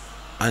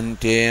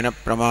Antyena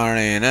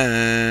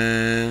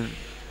Pramanena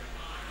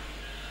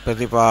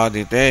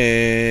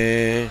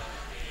Pratipadite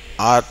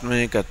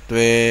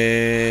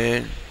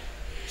Atmanikatve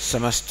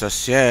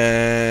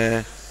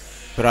Samastasya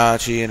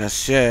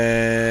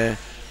Prachinasya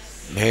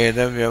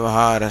Bheda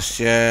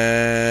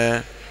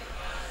Vyavaharasya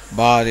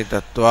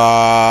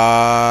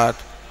Baditatvat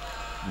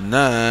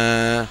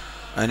Na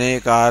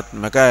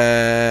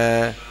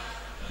Anekatmaka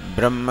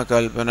Brahma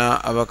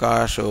Kalpana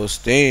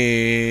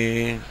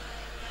Avakashoste.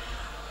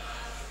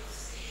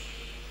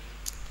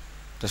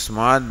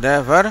 Tasmad,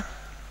 therefore,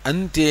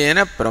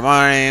 Antyena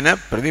Pramanena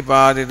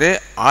Pradipadite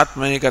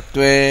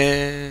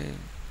Atmanikatve.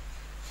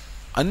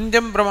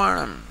 Antyam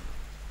Pramanam.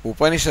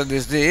 Upanishad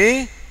is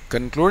the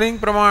concluding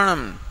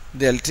Pramanam,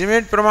 the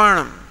ultimate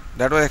Pramanam.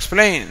 That was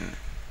explained.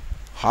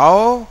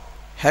 How,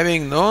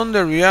 having known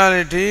the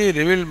reality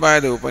revealed by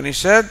the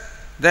Upanishad,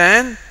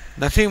 then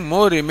nothing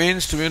more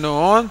remains to be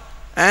known,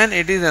 and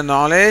it is a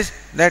knowledge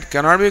that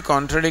cannot be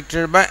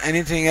contradicted by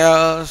anything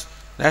else.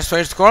 That's why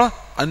it's called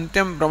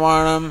Antyam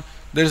Pramanam.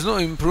 There is no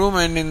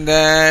improvement in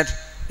that.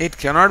 It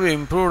cannot be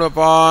improved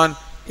upon.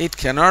 It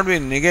cannot be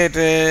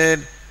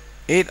negated.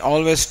 It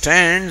always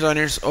stands on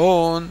its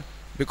own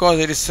because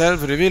it is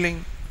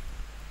self-revealing.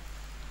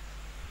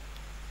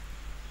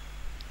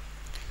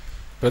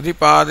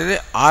 Pradipadite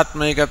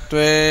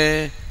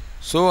Atmaikatve.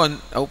 So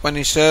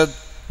Upanishad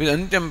with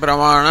Antyam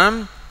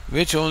Pramanam,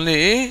 which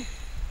only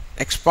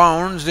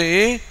expounds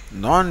the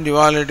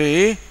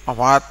non-duality of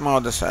Atma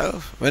or the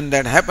Self. When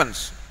that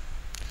happens,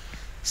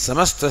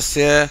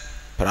 Samastasya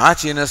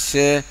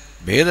Prachinasya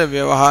Bheda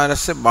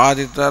Vyavaharasya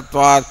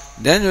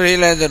Baditatvat, then you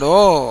realize that,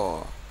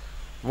 oh,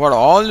 what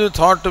all you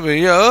thought to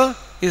be real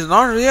is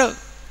not real.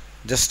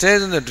 Just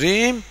as in the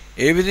dream,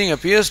 everything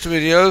appears to be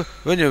real.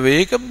 When you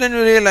wake up, then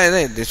you realize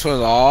that this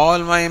was all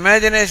my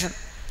imagination.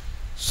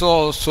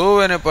 So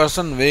when a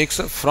person wakes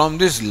up from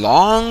this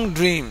long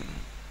dream,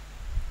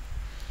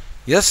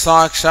 Yes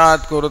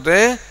Sakshat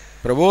Kurute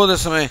Prabodha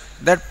Samay,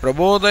 that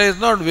Prabodha is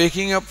not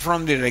waking up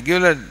from the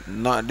regular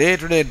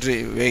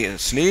day-to-day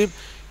sleep,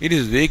 it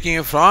is waking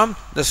up from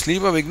the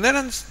sleep of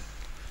ignorance.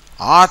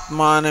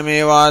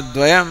 Atmanameva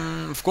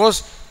Dvayam. Of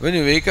course, when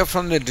you wake up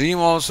from the dream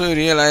also you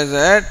realize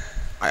that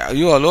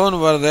you alone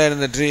were there in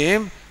the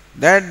dream,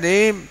 that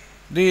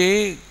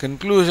the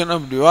conclusion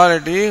of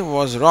duality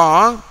was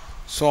wrong.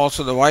 So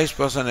also the wise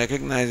person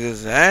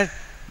recognizes that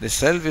the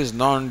self is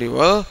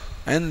non-dual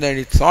and that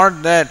he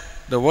thought that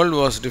the world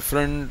was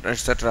different,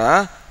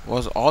 etc.,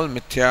 was all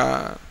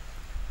mithya.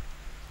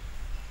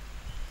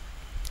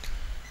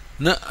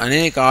 Na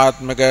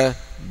anekatmaka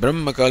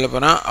brahma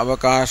kalpana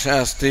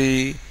avakasha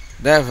asti.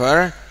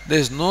 Therefore, there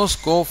is no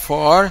scope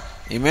for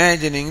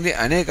imagining the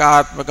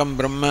Anekatmakam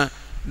Brahma,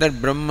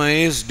 that Brahma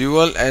is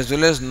dual as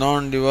well as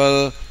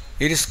non-dual.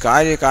 It is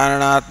Karya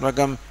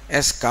Karanatmakam.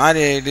 As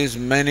Karya it is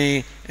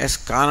many, as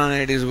Karana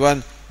it is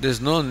one. There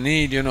is no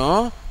need,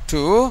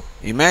 to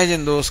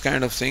imagine those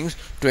kind of things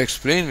to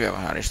explain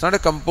Vyavahara. It's not a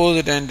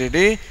composite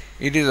entity,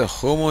 it is a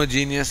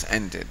homogeneous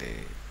entity.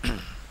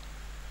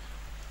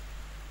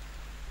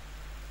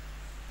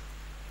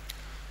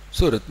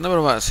 So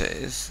Ratnaprabha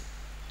says,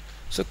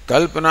 so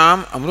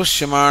Kalpanam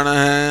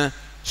Amrushyamana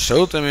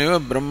Shautameva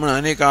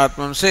Brahmana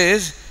Anikatmam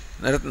says,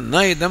 Na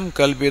idam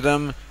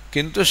kalpidam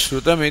kintu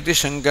shrutam iti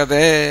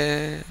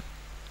shankate.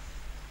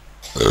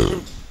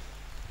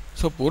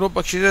 So Purva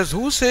Pakshi says,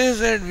 who says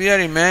that we are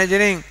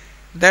imagining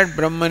that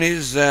Brahman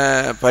is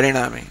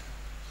parinami?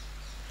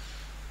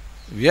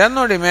 We are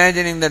not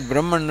imagining that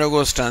Brahman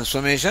undergoes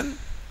transformation.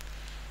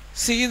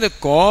 See, the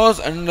cause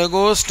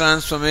undergoes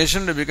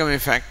transformation to become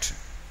effect.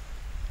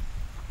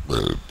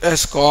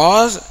 As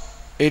cause,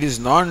 it is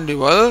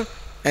non-dual.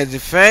 As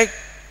effect,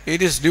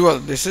 it is dual.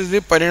 This is the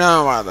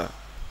Parinamavada.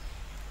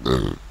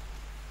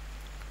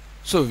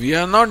 So we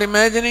are not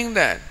imagining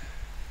that.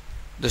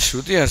 The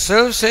Shruti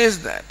herself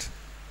says that.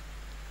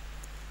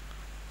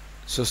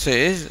 So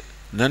says,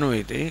 Nanu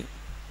iti.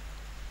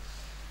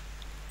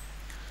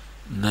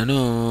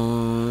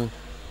 Nanu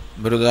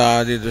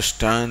Mrudadi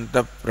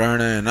Dushtanta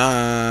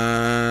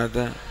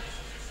Prananat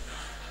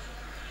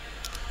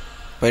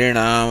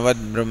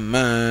Parinavad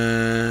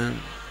Brahma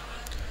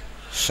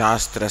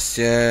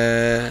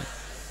Shastrasya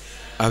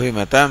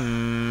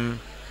Abhimatam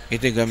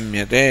iti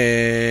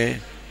gamyate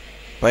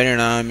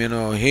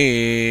Parinamino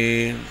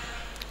hi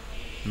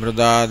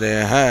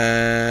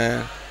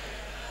Mrudadeha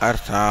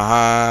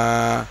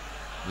Arthaha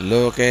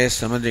Loke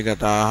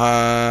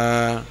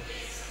Samadhigataha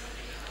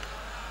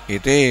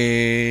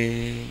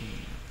iti.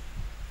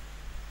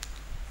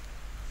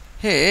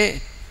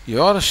 Hey,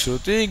 your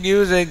Shruti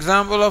gives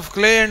example of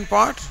clay and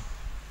pot.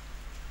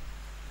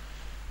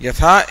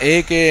 Yatha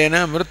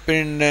ekena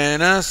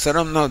mritpindena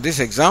saram. Now this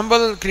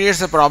example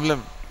creates a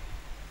problem.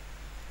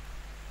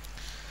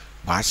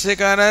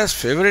 Bhashyakara's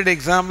favorite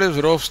example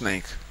is rope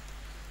snake.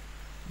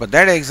 But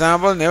that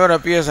example never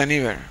appears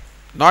anywhere.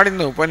 Not in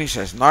the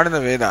Upanishads, not in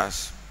the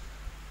Vedas.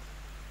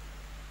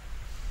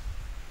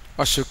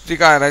 Or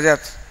Shuktika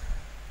Rajat.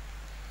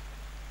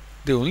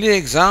 The only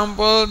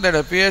example that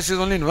appears is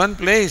only in one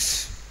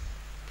place,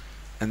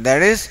 and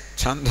that is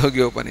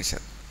Chhandogya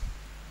Upanishad.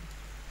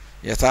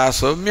 Yatha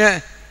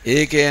somya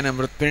ekena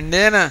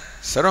mritpindena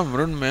sarvam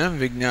mrunmayam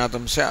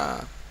vijñātam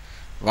sya.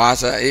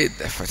 Vasa,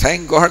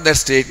 thank God that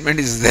statement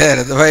is there,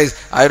 otherwise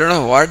I don't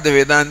know what the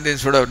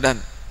Vedantins would have done.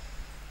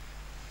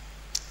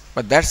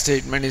 But that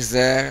statement is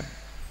there.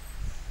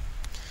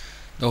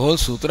 The whole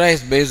sutra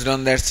is based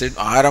on that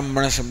statement,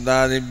 Arambhana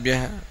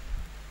Shabdadibhya.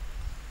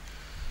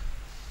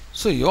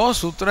 So your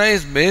sutra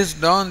is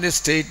based on this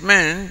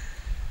statement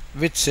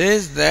which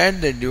says that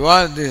the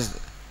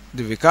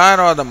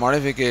vikara or the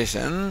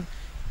modification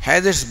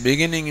has its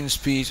beginning in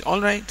speech.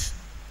 Alright.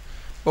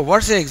 But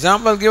what's the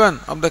example given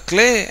of the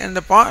clay and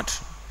the pot?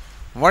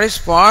 What is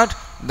pot?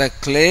 The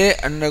clay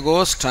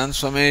undergoes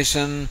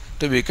transformation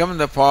to become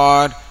the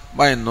pot.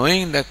 By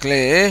knowing the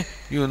clay,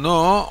 you know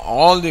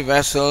all the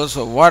vessels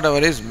or whatever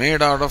is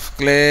made out of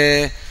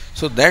clay.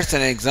 So that's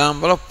an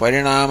example of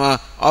parinama,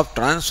 of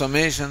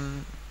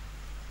transformation.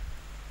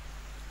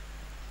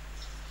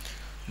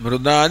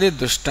 Mrudadi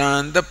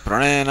Drishtanta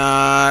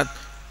Pranayanat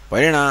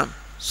Parinam.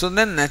 So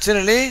then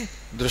naturally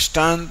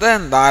Drishtanta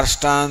and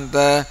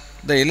Darshtanta,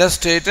 the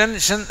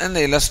illustration and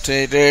the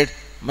illustrated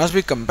must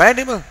be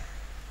compatible.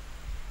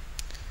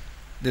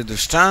 The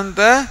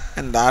Drishtanta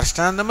and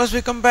Darshtanta must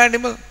be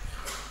compatible.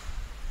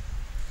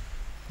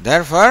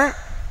 Therefore,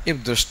 if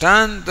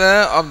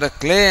Drishtanta of the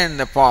clay and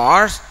the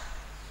pots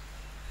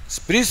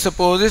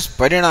presupposes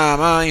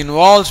parinama,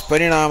 involves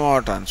parinama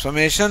or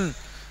transformation,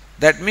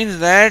 that means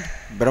that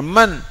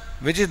Brahman,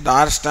 which is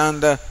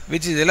Darshtanta,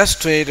 which is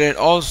illustrated,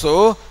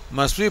 also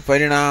must be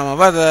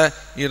parinamavada.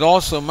 It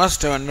also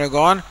must have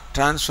undergone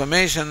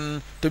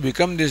transformation to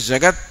become this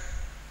Jagat.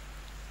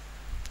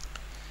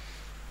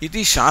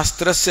 Iti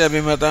Shastrasya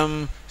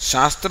Abhimatam.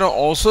 Shastra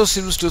also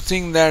seems to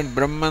think that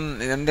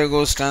Brahman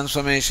undergoes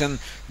transformation.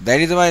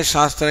 That is why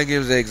Shastra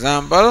gives the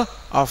example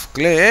of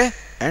clay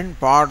and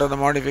part of the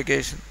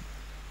modification.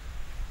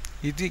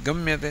 Iti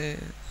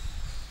Gamyate.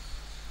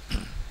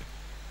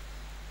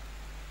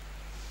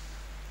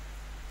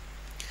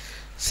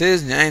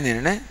 Says Nyaya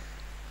Nirnaya,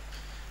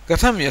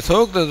 Katham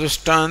yathokta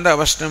drishtanta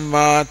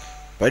avastamvat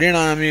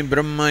parinami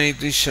brahma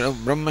iti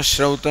brahma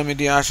shrautam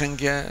iti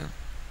ashankya.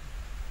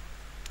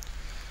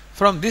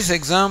 From this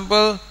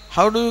example,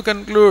 how do you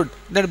conclude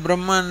that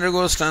Brahma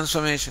undergoes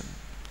transformation?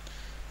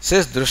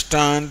 Says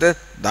drishtanta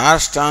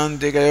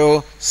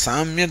darshantikayo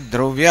samya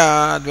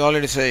dravya. We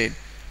already said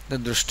the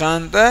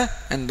drishtanta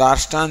and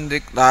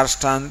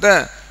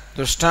darshtanta.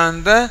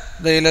 Drishtanta,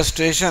 the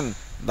illustration.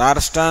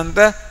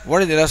 Darshtanta,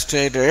 what is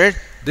illustrated,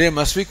 they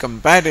must be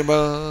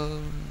compatible.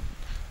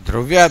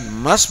 Dravya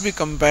must be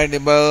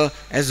compatible.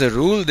 As a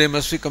rule, they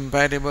must be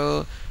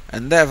compatible.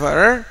 and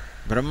therefore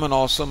Brahman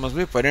also must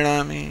be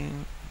parinami.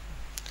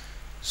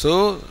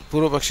 So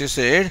Purvapakshi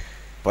said,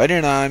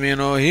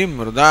 Parinamino hi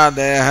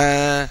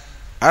mrudadeha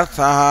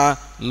arthaha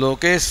loke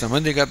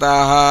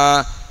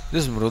samadhikataha.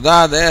 This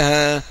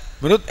mrudadeha,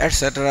 mrud,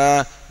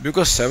 etc.,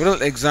 because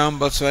several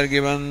examples were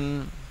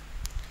given.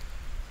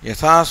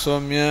 Yatha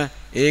somya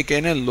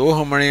ekene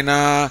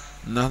lohamanina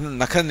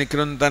nakha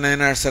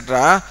nikruntanena,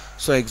 etc.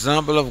 So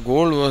example of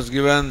gold was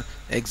given,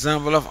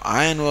 example of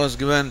iron was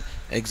given,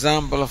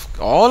 example of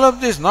all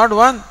of this, not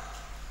one.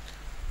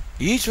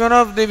 Each one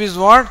of them is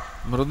what?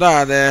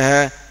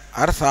 Mrudadeha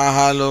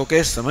arthaha loke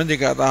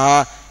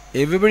samadhikataha.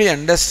 Everybody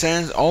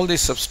understands all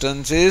these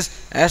substances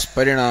as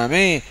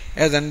parinami,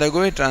 as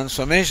undergoing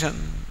transformation.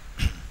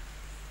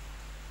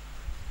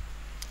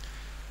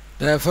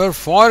 Therefore,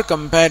 for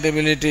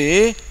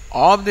compatibility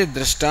of the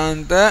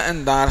Drishtanta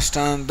and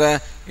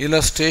Darstanta,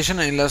 illustration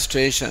and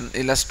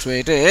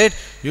illustrated,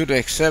 you to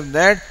accept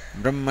that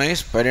Brahma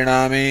is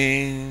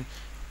parinami.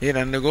 It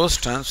undergoes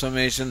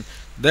transformation.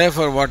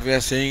 Therefore, what we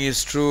are saying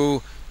is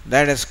true.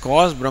 That as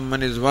cause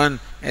Brahman is one,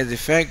 as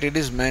effect it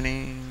is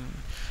many.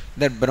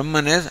 That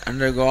Brahman has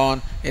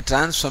undergone a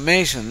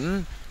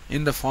transformation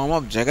in the form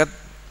of Jagat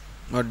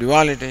or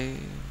duality.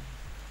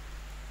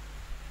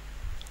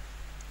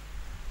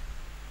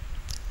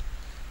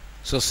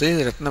 So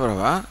says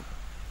Ratnaprabha,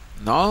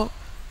 now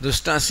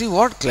see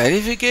what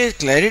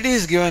clarity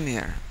is given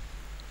here.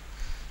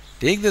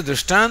 Take the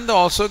Drishtanta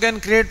also can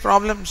create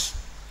problems.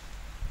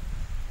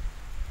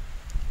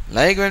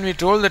 Like when we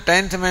told the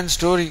 10th man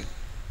story,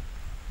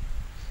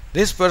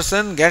 this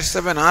person gets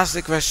up and asks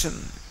the question,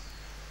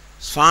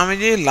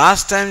 Swamiji,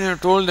 last time you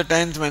told the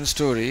 10th man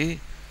story,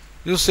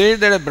 you said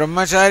that a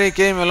brahmachari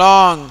came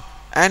along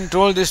and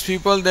told these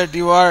people that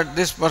you are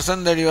this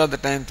person, that you are the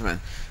 10th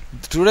man.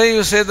 Today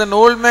you say an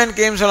old man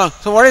came along.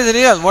 So what is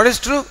real? What is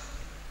true?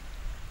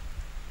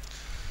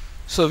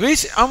 So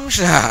which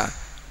amsha,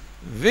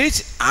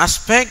 which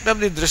aspect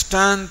of the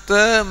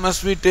Drishtanta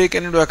must be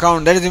taken into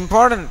account? That is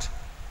important.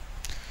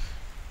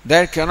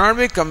 There cannot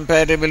be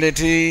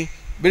compatibility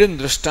between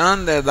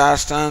Drishtanta and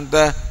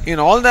Darstanta in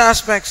all the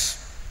aspects.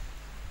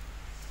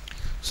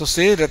 So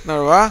say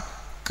Ratnarva,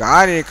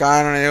 Karya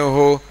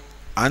Karanayoho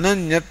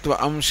Ananyatva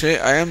Amshe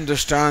Ayam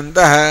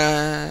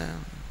Drishtanta.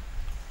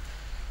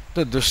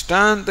 The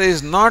Drishtanta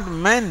is not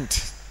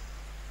meant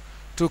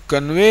to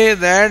convey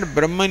that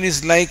Brahman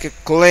is like a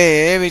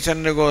clay which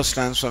undergoes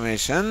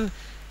transformation.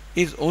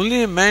 It is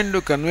only meant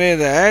to convey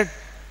that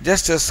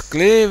just as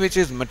clay which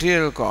is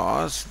material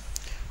cause,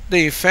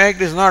 the effect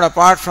is not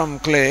apart from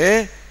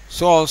clay,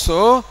 so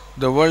also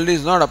the world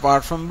is not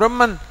apart from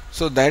Brahman.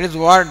 So that is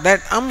what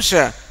that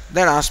amsha,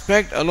 that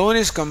aspect alone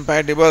is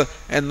compatible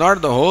and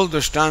not the whole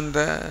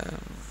Drishtanta.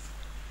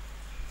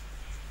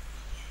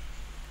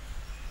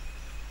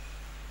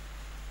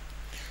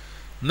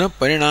 Na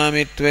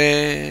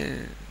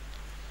parinamitve.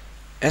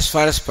 As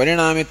far as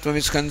parinamitva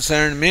is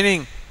concerned,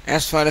 meaning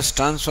as far as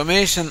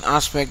transformation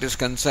aspect is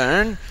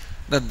concerned,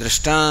 the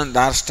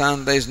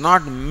Darstanta is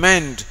not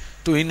meant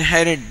to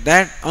inherit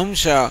that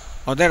amsha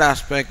or that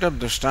aspect of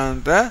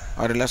Drishtanta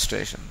or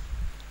illustration.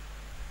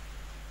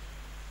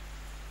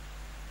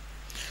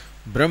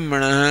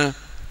 Brahmana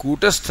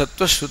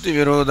kutasthatva shruti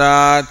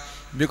virodhat.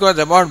 Because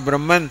about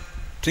Brahman,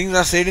 things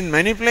are said in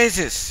many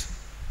places.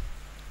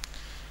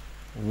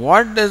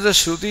 What does the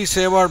Shruti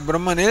say about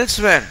Brahman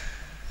elsewhere?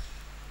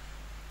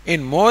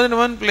 In more than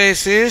one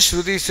place,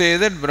 Shruti says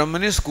that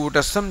Brahman is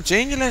kutastham,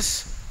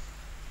 changeless.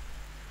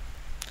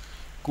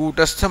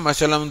 Kutastham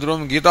achalam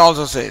dhruvam. Gita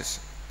also says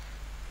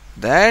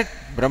that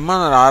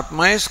Brahman or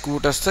Atma is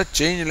kutastha,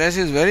 changeless,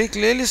 is very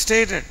clearly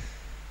stated.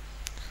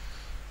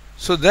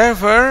 So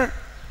therefore,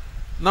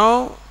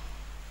 now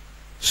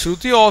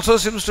Shruti also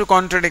seems to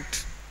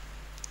contradict.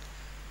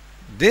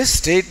 These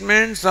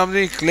statements of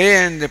the clay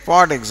and the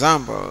pot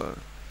example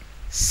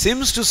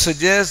seems to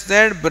suggest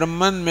that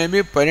Brahman may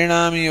be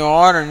parinami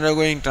or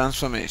undergoing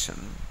transformation.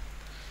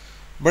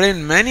 But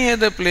in many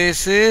other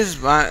places,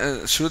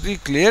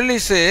 Shruti clearly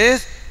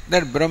says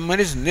that Brahman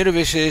is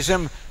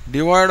nirvishesham,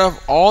 devoid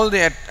of all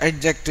the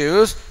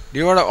adjectives,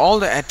 devoid of all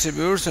the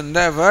attributes, and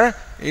therefore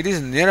it is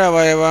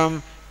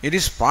niravayavam, it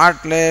is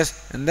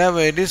partless, and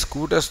therefore it is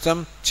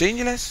kutastham,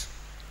 changeless.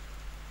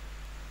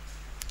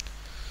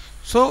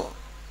 So,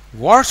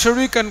 what should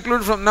we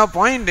conclude from? Now,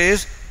 point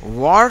is,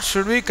 what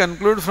should we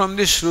conclude from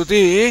the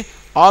Shruti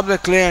of the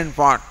clay and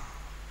pot?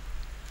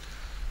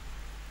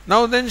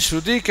 Now then,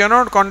 Shruti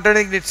cannot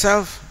contradict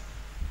itself.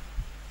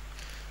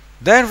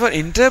 Therefore,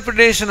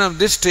 interpretation of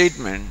this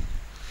statement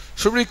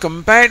should be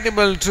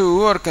compatible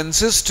to or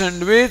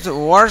consistent with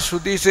what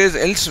Shruti says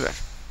elsewhere.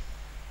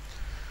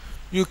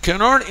 You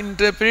cannot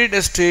interpret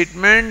a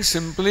statement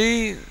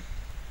simply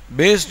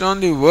based on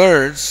the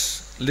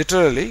words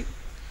literally,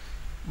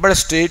 but a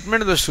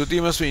statement of the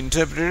Shruti must be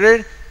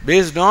interpreted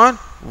based on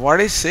what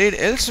is said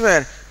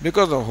elsewhere,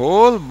 because the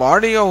whole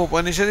body of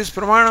Upanishad is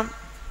pramanam.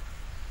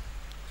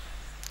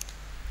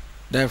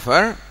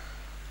 Therefore,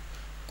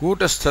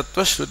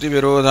 kutasthatva shruti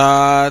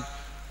virodhat,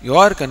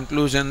 your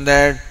conclusion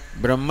that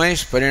Brahma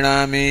is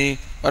parinami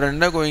or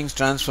undergoing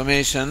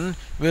transformation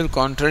will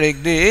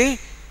contradict the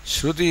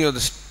Shruti or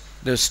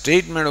the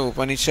statement of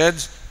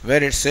Upanishads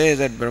where it says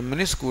that Brahman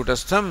is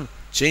Kutastham,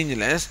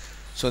 changeless.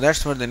 So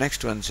that's what the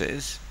next one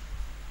says.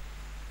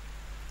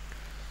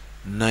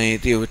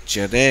 Naiti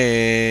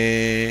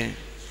uchyate.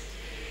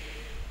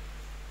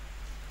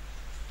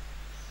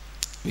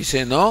 We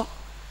say no,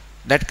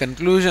 that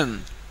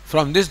conclusion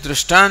from this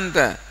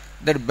drishtanta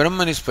that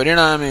Brahman is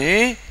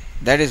parinami,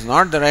 that is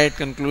not the right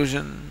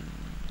conclusion.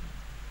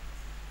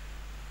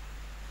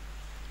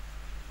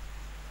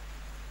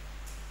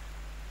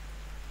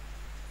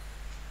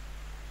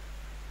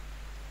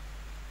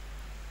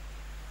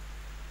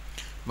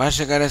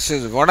 Bhashyakara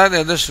says, what are the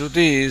other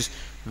Shrutis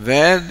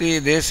where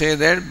they say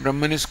that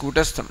Brahman is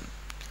Kutastham?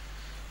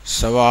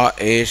 Sava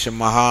esh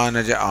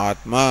mahanaja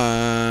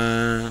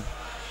atma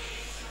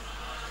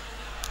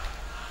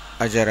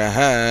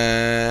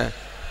ajaraha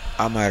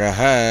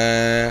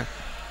amaraha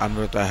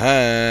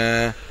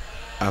amrutaha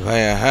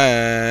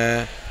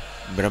abhayaha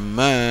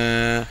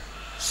brahma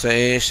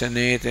saesha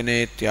neti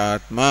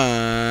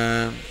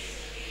netyatma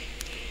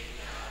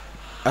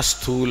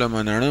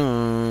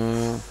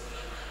asthulamananu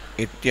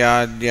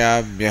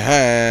इत्याद्याभ्यः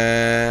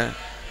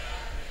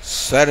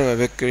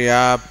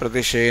सर्वविक्रिया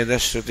प्रतिषेध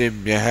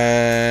श्रुतिभ्यः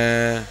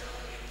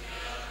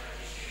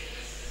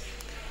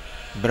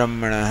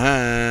ब्रह्मणः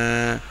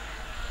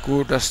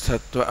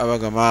कूटस्थत्व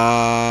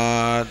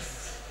अवगमात्.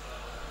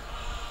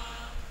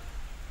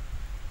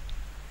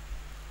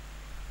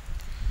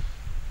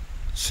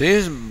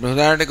 Says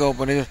Brihadaranyaka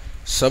Upanishad,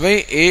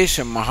 Savai esh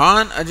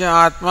mahan aja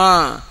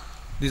atma.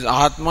 This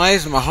atma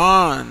is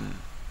mahan,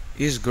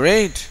 is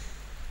great.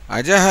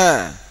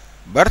 Ajaha,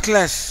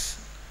 birthless.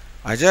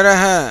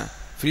 Ajaraha,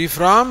 free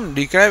from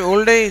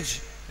old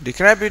age,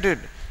 decrepitude.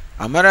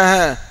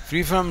 Amaraha,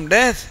 free from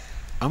death.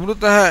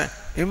 Amrutaha,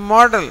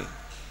 immortal.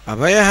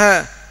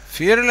 Abhayaha,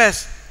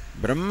 fearless.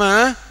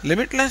 Brahma,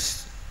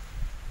 limitless.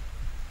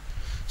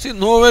 See,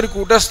 nowhere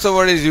Kutastha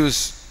word is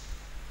used.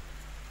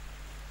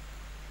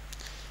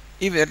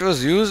 If that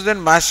was used,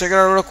 then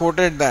Bhashyakara would have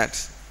quoted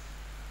that.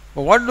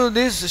 But what does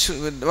this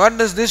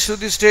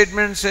Shruti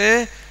statement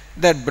say?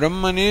 That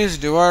Brahman is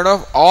devoid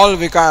of all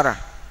vikara.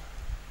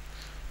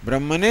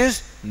 Brahman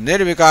is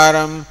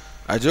nirvikaram,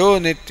 ajo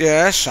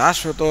nitya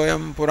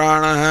shashvatoyam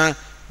puranaha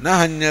na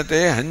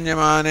hanyate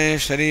hanyamane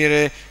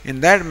sharire. In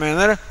that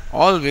manner,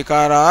 all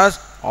vikaras,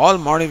 all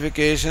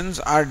modifications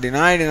are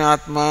denied in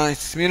Atma.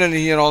 Similarly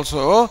here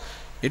also,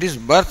 it is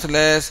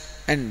birthless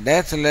and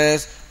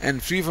deathless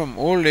and free from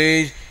old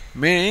age,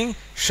 meaning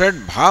Shad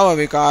Bhava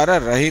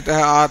Vikara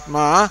Rahita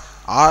Atma.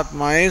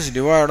 Atma is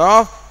devoid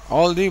of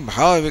all the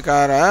bhava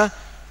vikara,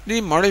 the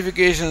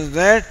modifications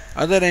that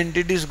other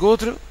entities go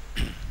through.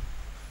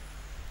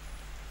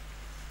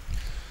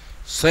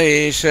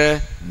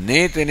 Saesha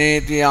neti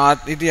neti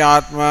iti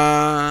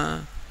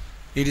atma.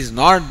 It is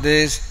not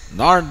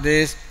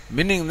this,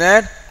 meaning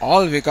that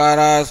all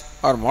vikaras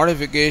or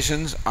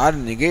modifications are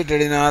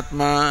negated in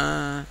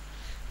Atma.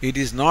 It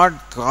is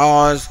not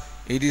cause,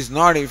 it is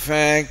not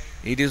effect,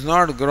 it is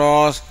not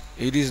gross,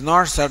 it is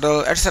not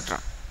subtle,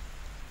 etc.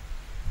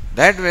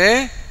 That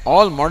way,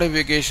 all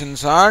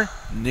modifications are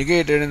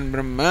negated in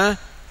Brahma,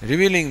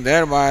 revealing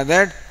thereby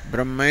that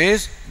Brahma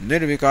is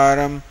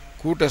nirvikaram,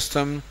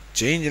 kutastham,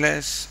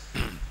 changeless.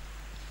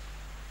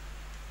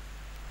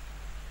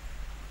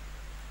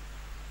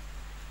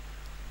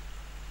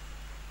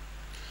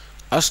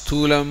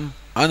 Asthulam,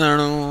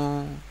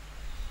 ananu.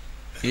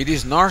 It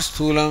is not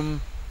sthulam,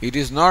 it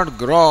is not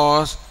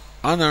gross,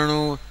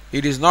 ananu,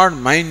 it is not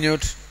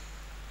minute,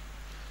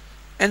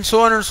 and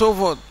so on and so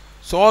forth.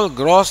 So all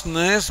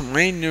grossness,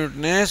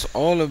 minuteness,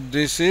 all of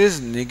this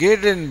is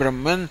negated in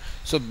Brahman.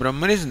 So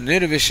Brahman is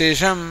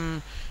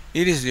nirvishesham.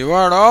 It is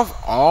devoid of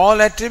all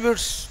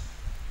attributes,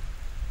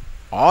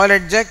 all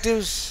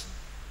adjectives.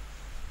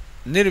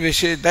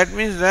 Nirvishesh, that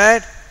means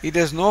that it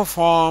has no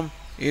form,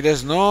 it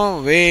has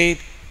no weight,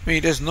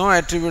 it has no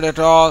attribute at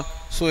all.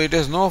 So it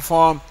has no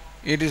form,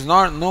 it is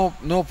not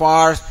no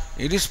parts,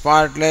 it is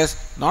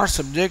partless, not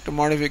subject to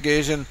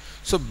modification.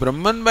 So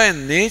Brahman by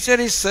nature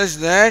is such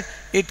that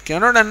it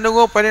cannot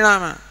undergo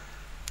parinama.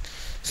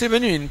 See,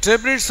 when you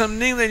interpret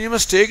something, then you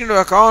must take into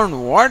account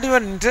what you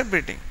are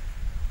interpreting.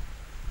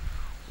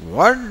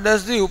 What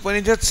does the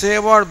Upanishad say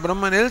about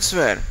Brahman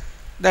elsewhere?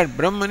 That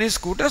Brahman is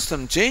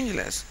kutastham,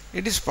 changeless.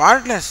 It is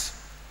partless.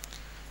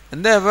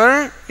 And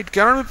therefore, it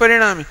cannot be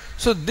parinami.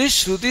 So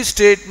this Shruti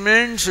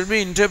statement should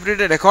be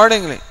interpreted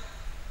accordingly.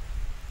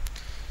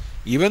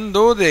 Even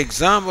though the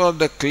example of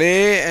the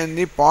clay and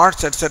the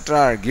pots, etc.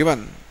 are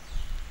given,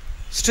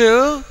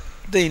 still,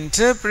 the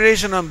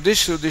interpretation of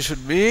this Shruti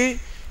should be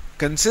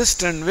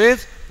consistent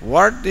with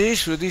what the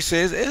Shruti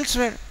says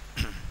elsewhere.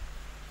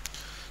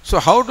 So,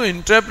 how to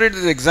interpret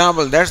this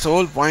example? That's the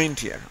whole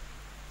point here.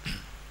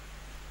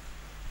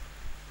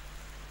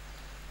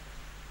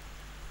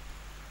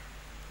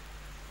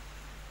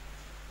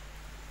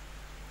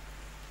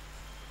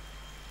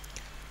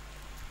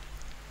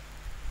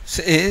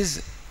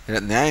 Says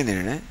Nyaya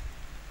Nirnaya,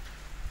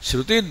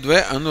 Shruti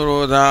Dve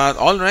Anurodhat.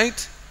 All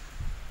right,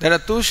 there are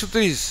two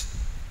Shrutis.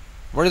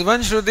 What is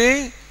one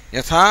Shruti?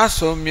 Yatha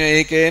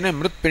somya ekena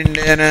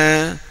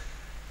mritpindena.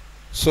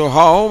 So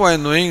how, by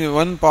knowing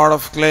one part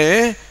of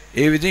clay,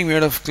 everything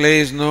made of clay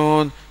is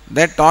known?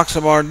 That talks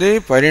about the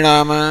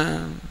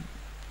parinama.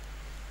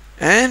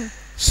 And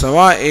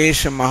Sava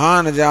Esha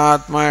Mahanaja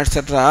Atma,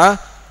 etc.,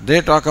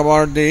 they talk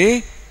about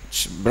the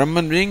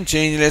Brahman being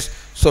changeless.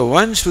 So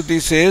one Shruti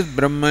says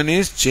Brahman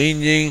is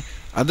changing,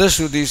 other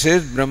Shruti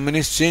says Brahman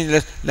is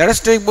changeless. Let us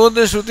take both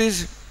the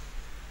Shrutis.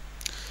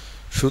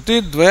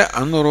 Shruti dvaya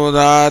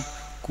anurodhat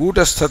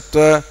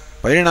kutasthatva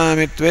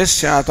parinamitve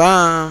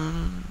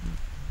syatam.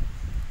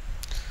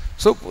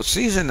 So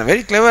see, it's a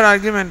very clever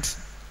argument.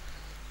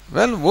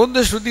 Well, both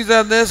the Shrutis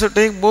are there, so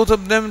take both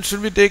of them,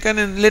 should be taken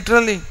in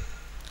literally.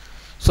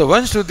 So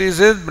one Shruti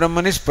says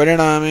Brahman is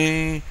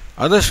parinami,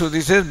 other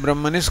Shruti says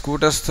Brahman is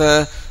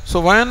kutastha. So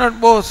why not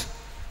both?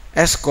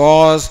 As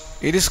cause,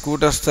 it is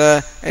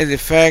kutastha. As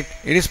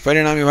effect, it is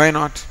parinami. Why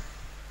not?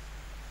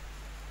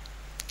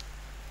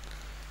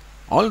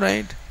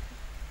 Alright.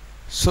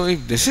 So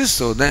if this is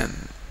so, then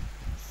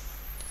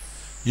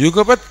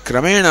Yugapat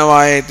Kramena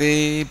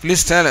Vayati,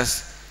 please tell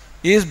us,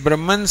 is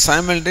Brahman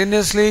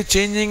simultaneously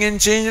changing and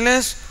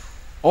changeless,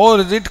 or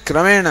is it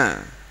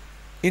Kramena?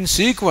 In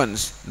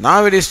sequence,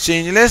 now it is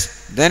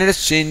changeless, then it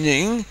is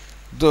changing.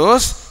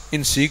 Those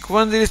in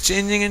sequence it is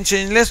changing and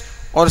changeless,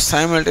 or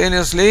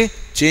simultaneously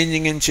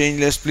changing and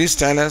changeless. Please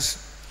tell us.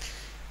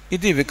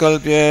 Iti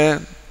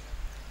vikalpya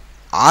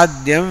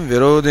adyam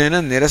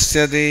virodhena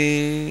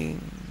nirasyati.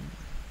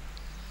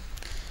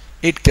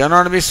 It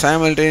cannot be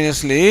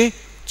simultaneously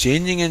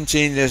changing and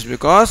changeless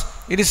because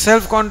it is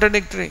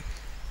self-contradictory.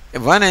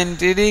 One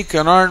entity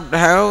cannot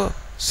have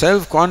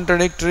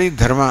self-contradictory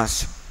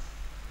dharmas.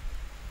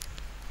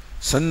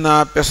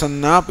 Sannapya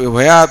sannap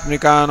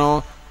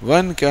ubhayatmikano.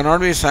 One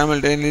cannot be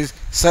simultaneously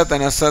sat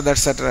and asat,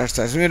 etc.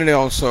 Similarly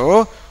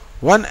also,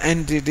 one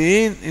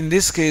entity, in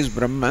this case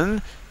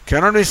Brahman,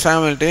 cannot be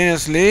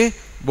simultaneously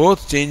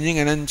both changing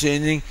and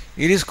unchanging.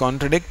 It is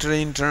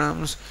contradictory in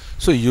terms.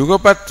 So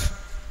yugapat,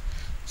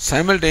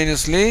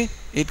 simultaneously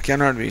it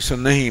cannot be. So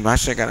nahi,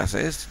 Bhashyakara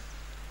says,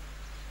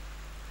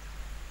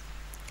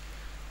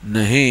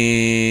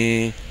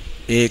 nahi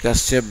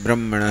ekasya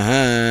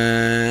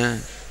brahmanah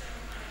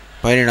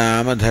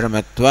parinama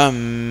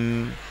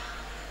dharmatvam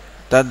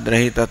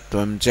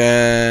tadrahitatvam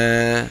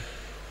cha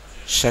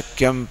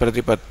shakyam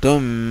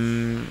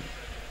pratipattum.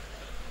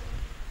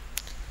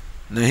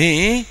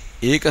 Nahi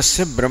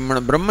ekasya brahmana.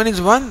 Brahman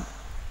is one.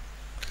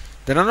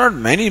 There are not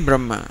many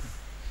Brahma.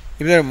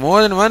 If there are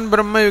more than one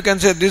Brahma, you can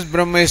say this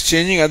Brahma is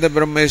changing, other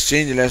Brahma is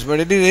changeless. But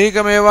it is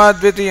ekameva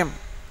advitiyam.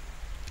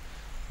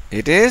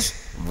 It is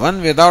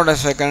one without a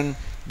second.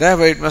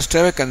 Therefore it must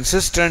have a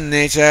consistent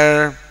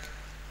nature.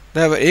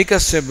 Therefore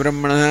ekasya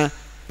brahmana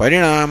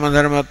parinama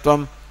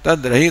dharmatvam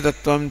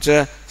tadrahitatvam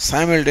cha.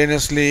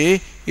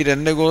 Simultaneously it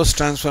undergoes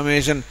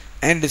transformation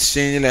and is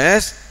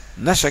changeless.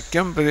 Na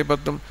shakyam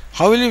pratipattam.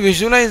 How will you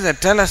visualize that?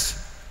 Tell us.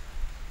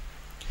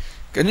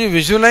 Can you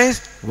visualize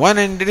one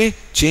entity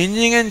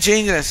changing and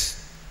changeless?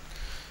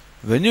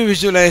 When you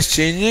visualize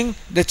changing,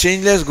 the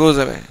changeless goes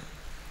away.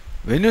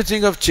 When you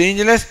think of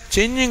changeless,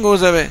 changing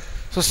goes away.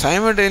 So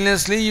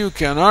simultaneously you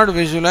cannot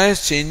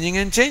visualize changing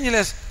and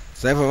changeless.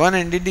 Therefore one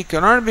entity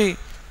cannot be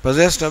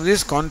possessed of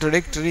these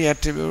contradictory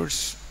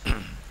attributes.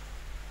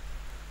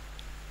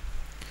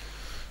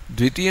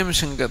 Dvitiyam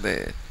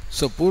shankate.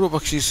 So Purva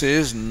Pakshi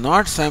says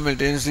not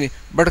simultaneously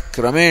but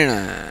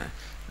kramena.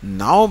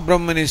 Now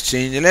Brahman is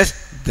changeless,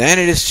 then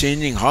it is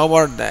changing. How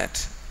about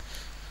that?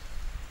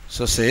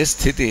 So says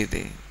sthiti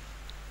iti.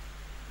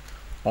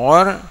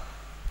 Or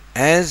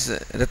as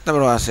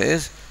Ratnaprabha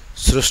says,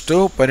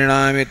 srushto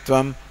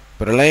parinamitvam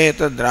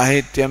pralayeta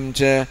drahityam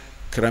cha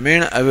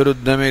kramena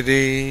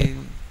aviruddhamiti.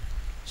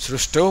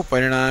 Srushto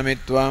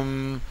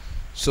parinamitvam.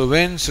 So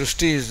when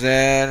srushti is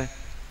there,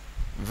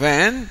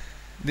 when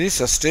the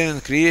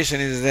sustenance creation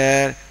is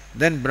there,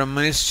 then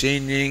Brahman is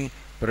changing.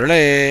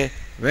 Pralaya,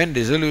 when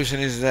dissolution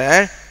is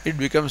there, it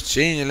becomes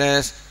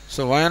changeless.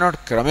 So why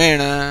not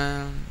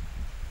kramena?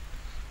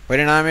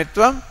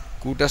 Parinamitvam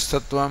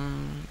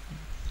kutastatvam.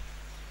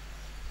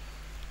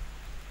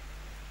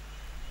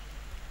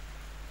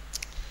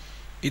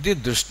 Iti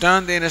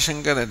drishtantena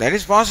shankata. That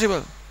is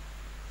possible.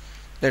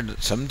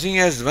 That something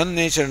has one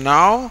nature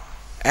now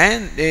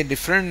and a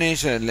different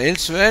nature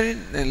elsewhere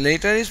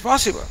later is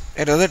possible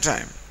at other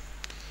time.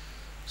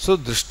 So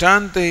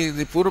drishtanta,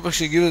 the Purva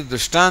Pakshi gives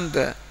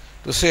drishtanta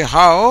to say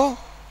how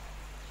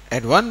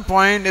at one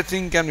point a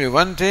thing can be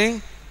one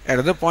thing, at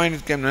other point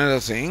it can be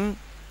another thing.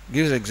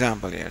 Gives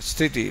example here.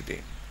 Sthiti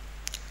iti.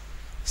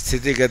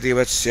 Sthiti gati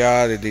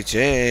vatsyad iti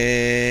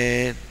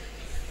chet.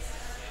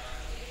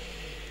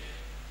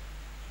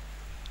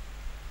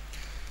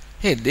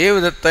 Hey,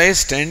 Devadatta is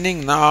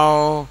standing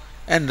now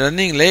and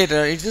running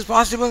later. It is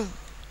possible.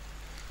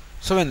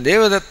 So when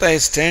Devadatta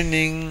is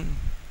standing,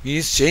 he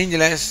is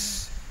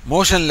changeless,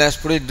 motionless,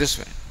 put it this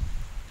way.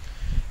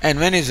 And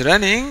when he is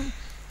running,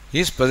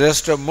 he is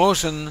possessed of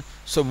motion.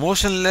 So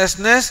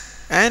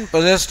motionlessness and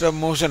possessed of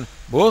motion,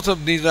 both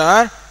of these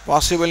are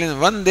possible in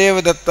one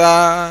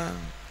Devadatta.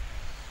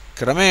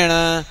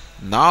 Kramena,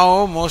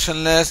 now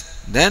motionless,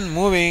 then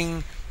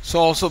moving. So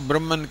also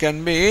Brahman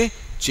can be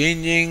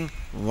changing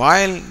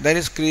while there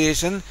is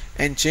creation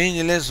and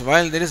changeless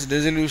while there is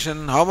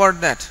dissolution. How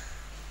about that?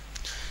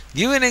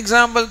 Give an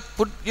example,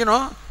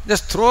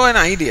 just throw an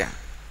idea.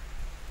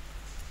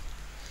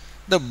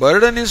 The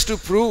burden is to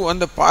prove on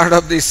the part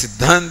of the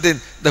Siddhantin,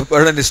 the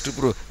burden is to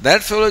prove.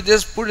 That fellow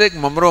just put like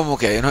Mamro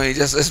Mukhe, he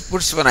just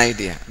puts one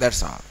idea,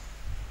 that's all.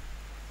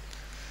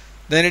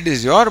 Then it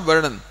is your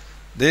burden.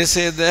 They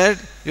say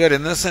that you are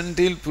innocent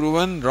till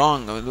proven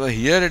wrong.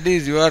 Here it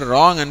is, you are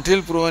wrong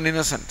until proven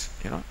innocent,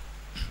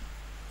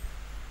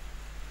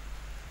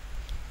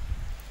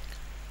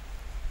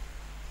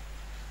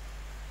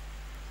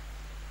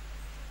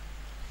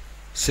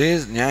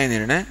 Says Nyaya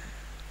Nirnay,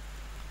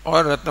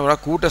 और रत्नवरा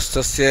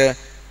कूटस्थस्य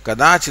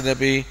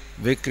कदाचिदपि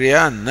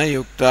विक्रिया न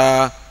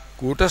युक्ता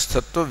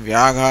कूटस्थत्व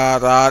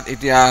व्याघातात्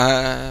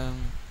इत्याह.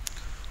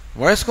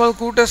 What is called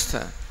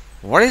kutastha?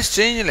 What is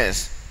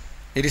changeless?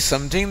 It is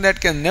something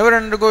that can never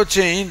undergo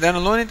change, then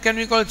alone it can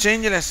be called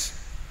changeless.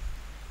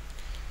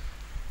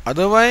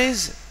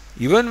 Otherwise,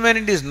 even when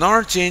it is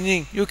not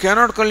changing, you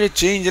cannot call it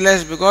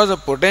changeless because the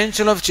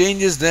potential of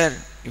change is there.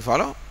 You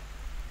follow?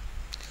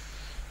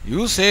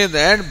 You say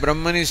that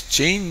Brahman is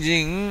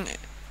changeless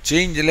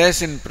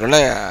in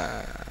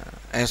pralaya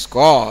as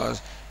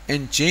cause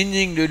and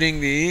changing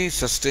during the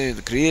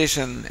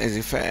creation as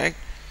effect,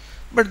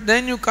 but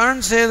then you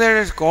can't say that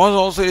as cause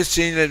also is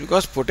changeless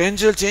because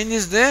potential change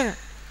is there.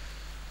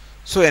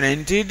 So an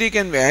entity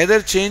can be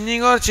either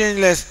changing or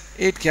changeless.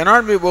 It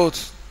cannot be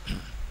both.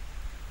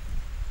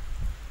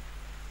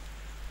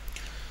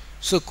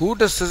 So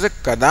kutastha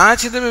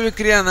kadachidam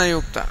vikriya na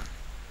yukta.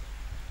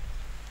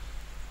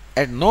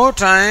 At no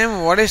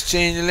time what is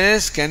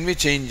changeless can be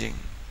changing,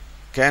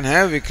 can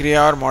have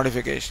vikriya or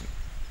modification.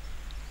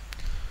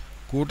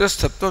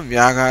 Kutasthatva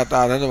vyaghata,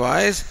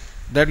 otherwise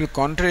that will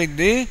contradict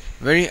the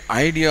very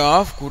idea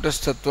of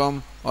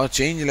kutasthatvam or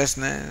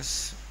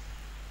changelessness.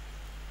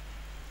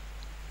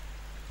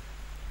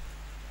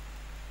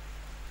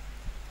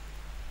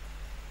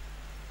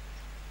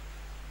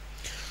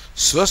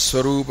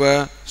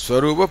 Swaswarupa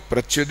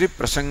pratyuti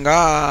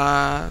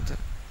prasangat.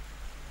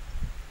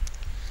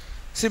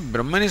 See,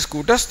 Brahman is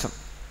kutastham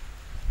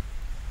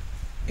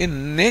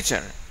in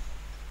nature.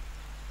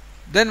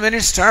 Then when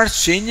it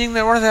starts changing,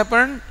 then what has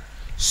happened?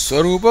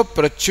 Swarupa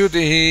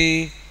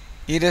pratyutihi.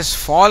 It has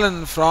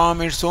fallen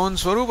from its own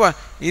swarupa.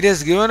 It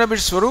has given up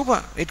its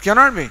swarupa. It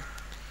cannot be.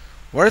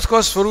 What is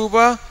called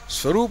swarupa?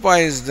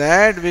 Swarupa is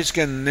that which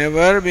can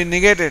never be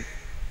negated.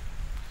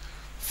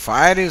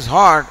 Fire is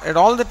hot at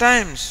all the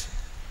times.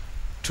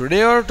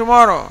 Today or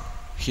tomorrow,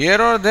 here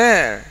or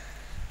there.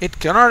 It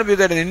cannot be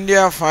that in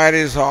India fire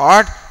is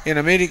hot, in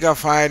America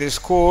fire is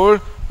cold,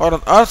 or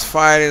on earth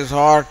fire is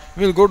hot.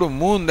 We will go to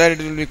moon, there it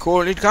will be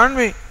cold. It can't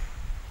be.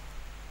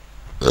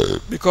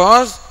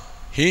 Because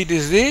heat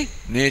is the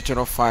nature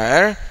of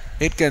fire.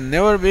 It can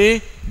never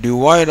be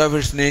devoid of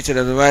its nature,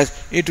 otherwise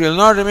it will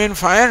not remain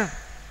fire.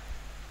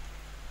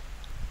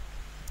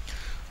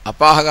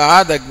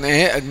 Apahagad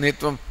agnehe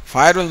agnitvam.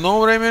 Fire will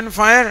no remain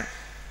fire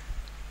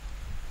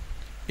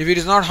if it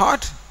is not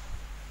hot.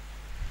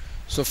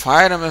 So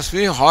fire must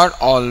be hot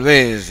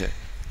always,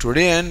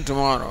 today and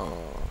tomorrow.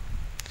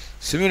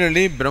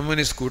 Similarly, Brahman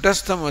is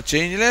kutastham or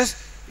changeless.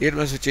 It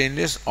must be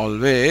changeless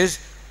always.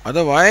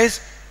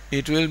 Otherwise,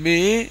 it will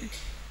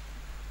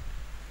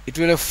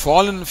have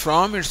fallen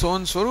from its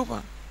own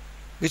swarupa,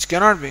 which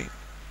cannot be.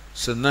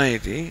 So na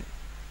iti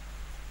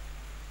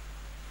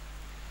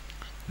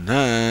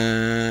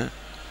na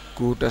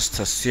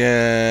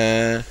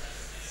kutasthasya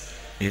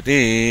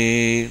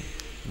iti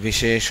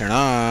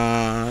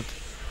visheshanat.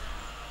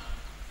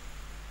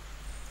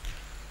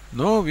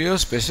 No, we have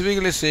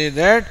specifically say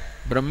that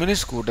Brahman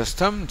is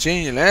kutastham,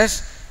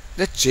 changeless.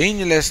 The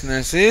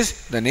changelessness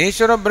is the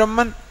nature of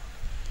Brahman.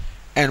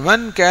 And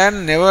one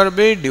can never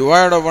be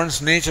devoid of one's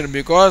nature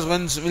because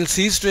one will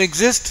cease to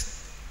exist.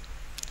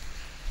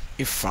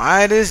 If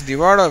fire is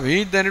devoid of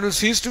heat, then it will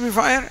cease to be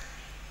fire.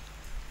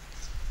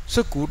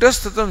 So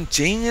kutasthatam,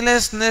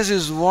 changelessness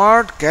is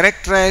what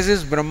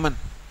characterizes Brahman.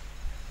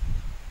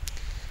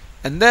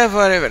 And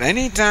therefore, if at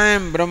any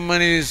time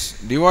Brahman is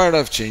devoid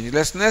of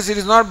changelessness, it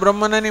is not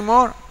Brahman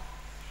anymore.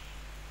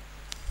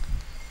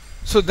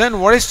 So then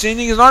what is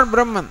changing is not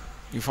Brahman.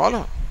 You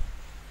follow?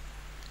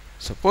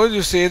 Suppose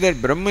you say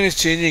that Brahman is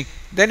changing,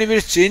 then if it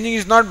is changing, it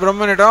is not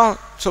Brahman at all.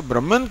 So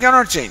Brahman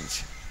cannot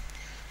change.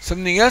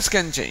 Something else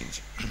can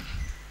change.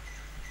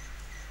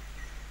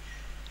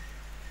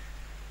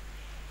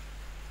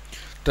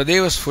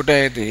 Tadeva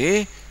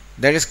sphutayati,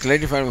 that is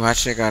clarified by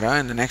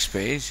Bhashyakara in the next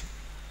page.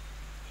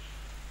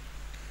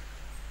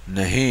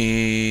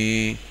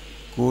 Nahi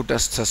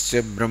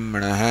kutasthasya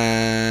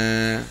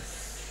brahmanah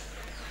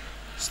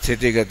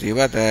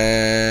स्थितिगतिवत्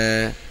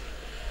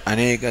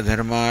अनेक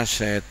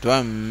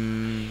धर्माश्रयत्वं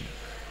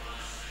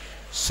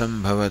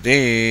संभवते.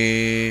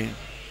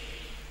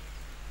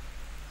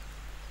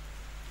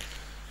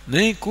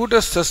 नहीं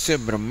कूटस्थस्य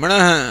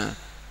ब्रह्मणः,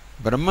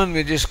 Brahman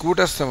which is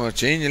kutastha or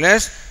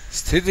changeless,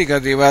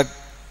 sthitiगतिवत्,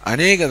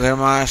 Aneka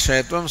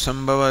dharmashayatvam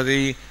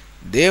sambhavati.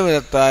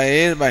 Devadatta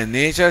is by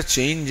nature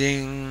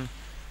changing.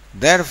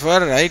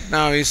 Therefore, right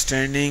now is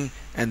standing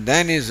and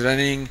then is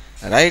running.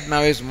 Right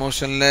now is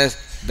motionless,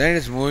 then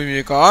is moving,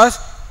 because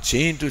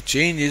change to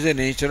change is the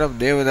nature of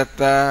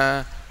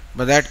Devadatta.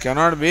 But that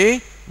cannot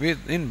be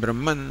in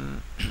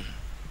Brahman.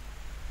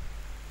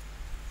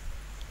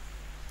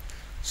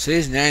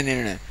 Says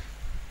Nyaya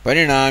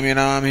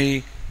Parinaminam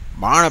hi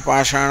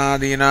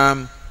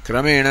Banapashanadinam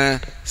Kramena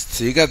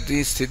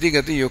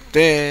Sthigati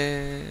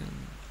Yukte.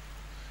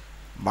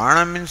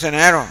 Bana means an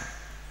arrow.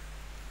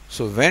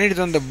 So when it is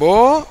on the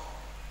bow,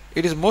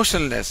 it is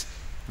motionless.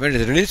 When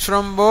it is released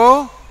from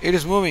bow, it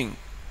is moving.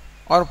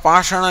 Or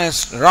pashana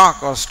is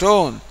rock or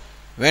stone.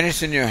 When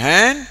it's in your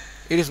hand,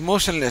 it is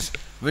motionless.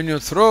 When you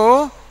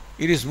throw,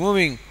 it is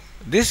moving.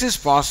 This is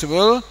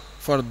possible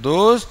for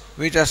those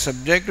which are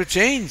subject to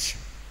change.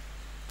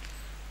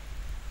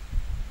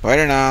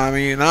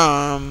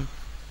 Parinaminam,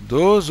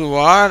 those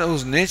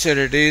whose nature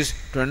it is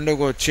to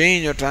undergo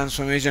change or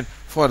transformation,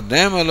 for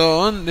them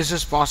alone this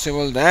is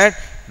possible, that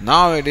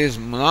now it is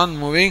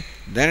non-moving,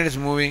 then it is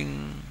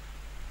moving.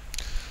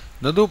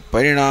 Nadu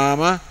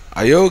parinama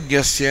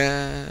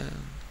ayogyasya.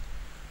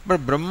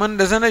 But Brahman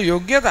doesn't have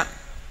yogyata.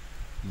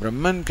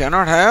 Brahman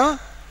cannot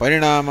have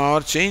parinama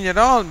or change at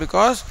all,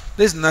 because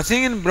there is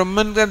nothing in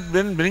Brahman that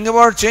can bring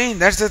about change.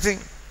 That's the thing.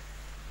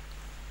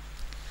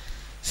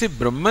 See,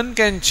 Brahman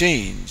can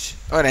change,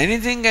 or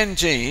anything can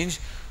change,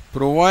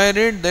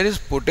 provided there is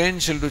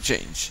potential to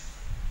change.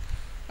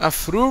 A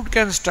fruit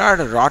can start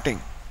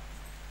rotting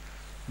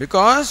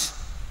because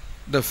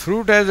the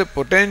fruit has a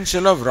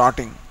potential of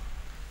rotting.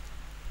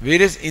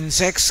 Various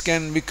insects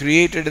can be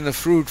created in the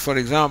fruit, for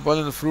example,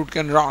 and the fruit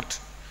can rot.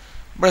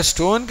 But a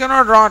stone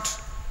cannot rot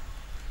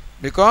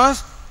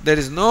because there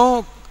is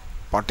no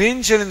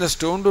potential in the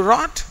stone to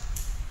rot.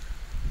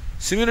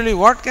 Similarly,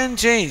 what can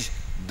change?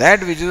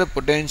 That which is the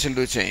potential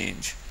to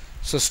change.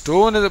 So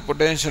stone has a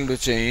potential to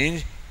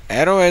change,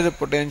 arrow has a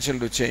potential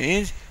to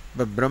change,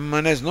 but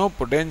Brahman has no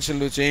potential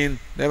to change.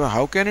 Therefore,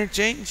 how can it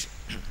change?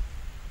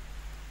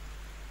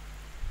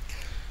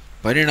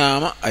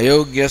 Parinama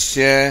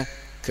ayogyasya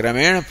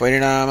kramena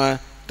parinama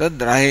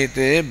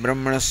tadrahite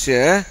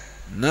brahmanasya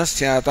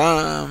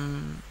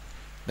nasyatam.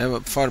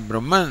 Therefore, for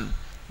Brahman,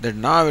 that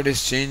now it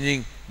is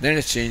changing, then it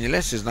is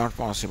changeless, is not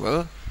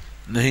possible.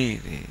 Nahi.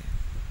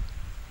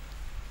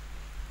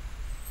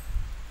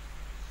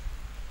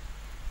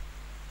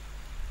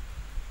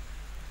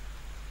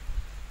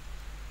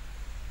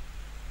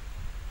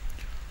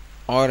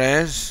 Or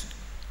as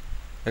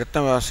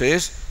Ratnava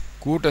says,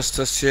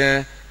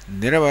 Kutastasya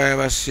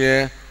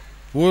Niravayavasya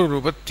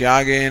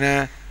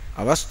Purrupatyagena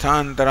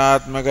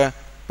Avasthantaratmaka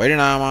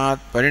Parinamat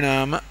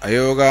Parinama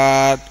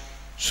Ayogat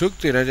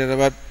Shukti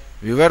Rajatavat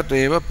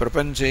Vivarteva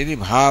Prapanchedi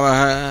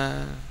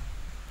Bhavaha.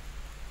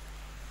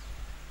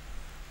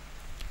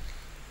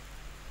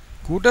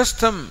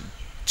 Kutastham,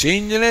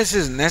 changeless,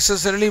 is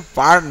necessarily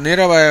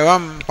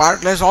Niravayavam,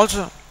 partless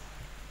also.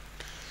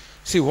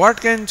 See,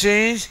 what can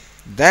change?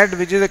 That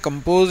which is a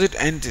composite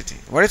entity.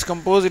 What is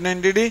composite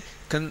entity?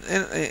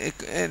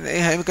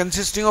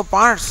 Consisting of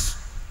parts.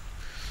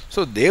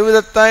 So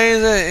Devadatta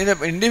is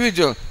an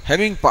individual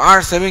having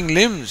parts, having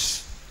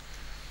limbs.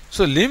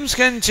 So limbs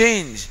can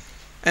change.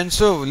 And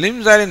so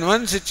limbs are in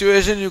one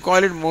situation, you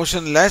call it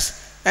motionless,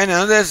 and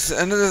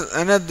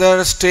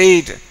another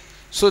state.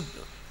 So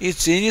it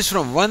changes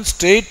from one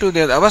state to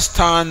the other.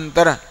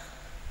 Avasthantara.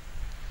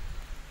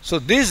 So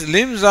these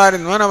limbs are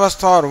in one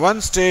avastha or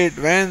one state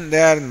when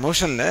they are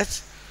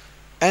motionless,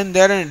 and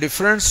they are in a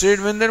different state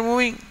when they are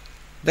moving.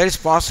 That is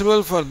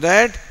possible for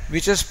that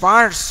which has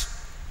parts,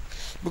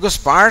 because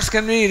parts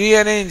can be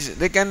rearranged.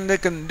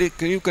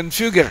 You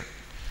configure.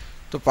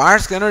 So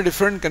parts can have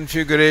different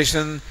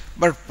configuration,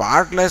 but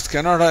partless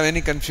cannot have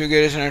any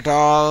configuration at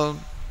all.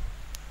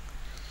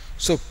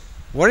 So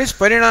what is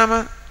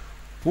parinama?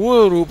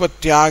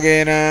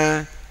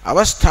 Purrupatyagena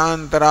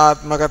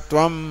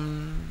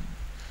avasthantaratmakatvam.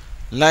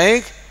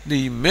 Like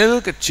the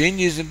milk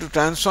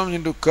transforms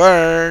into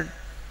curd,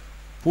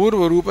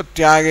 Purva Rupa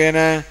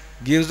Tyagena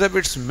gives up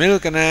its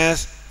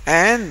milkness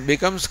and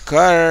becomes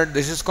curd.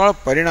 This is called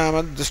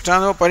Parinama,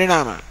 Drishtana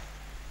Parinama.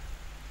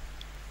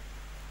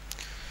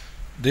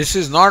 This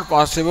is not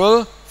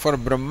possible for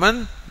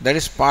Brahman, that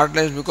is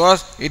partless,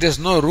 because it has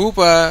no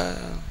Rupa.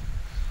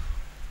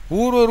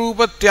 Purva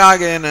Rupa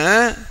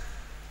Tyagena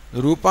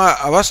Rupa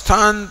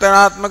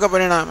Avasthantaratmaka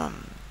Parinama.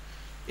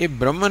 If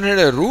Brahman had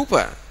a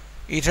Rupa,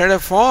 it had a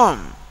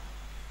form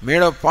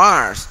made of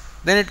parts,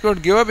 then it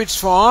could give up its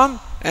form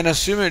and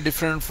assume a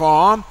different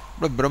form.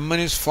 But Brahman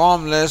is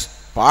formless,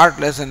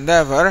 partless, and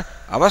therefore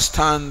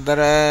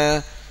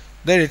avasthantara,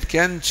 that it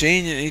can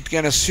change, it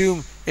can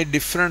assume a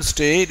different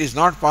state, is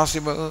not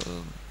possible.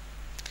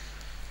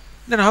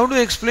 Then how to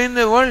explain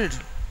the world?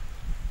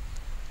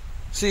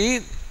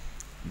 See,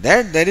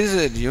 that there is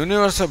a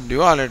universe of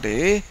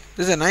duality.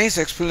 There is a nice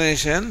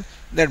explanation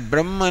that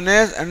Brahman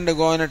has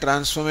undergone a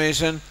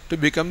transformation to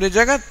become the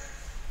Jagat.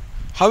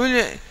 How will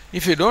you,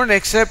 if you don't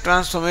accept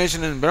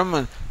transformation in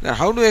Brahman, then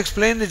how do you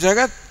explain the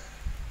Jagat?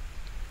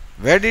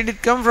 Where did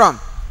it come from?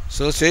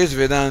 So says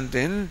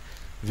Vedantin,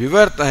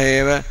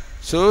 Vivartaheva,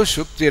 so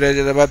Shukti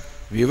Rajatavat,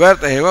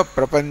 Vivartaheva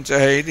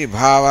Prapanchaha iti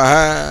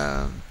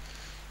bhavaha.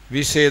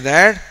 We say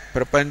that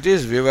Prapancha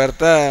is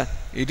Vivarta,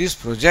 it is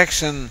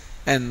projection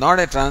and not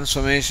a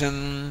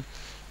transformation,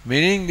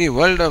 meaning the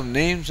world of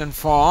names and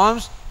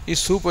forms is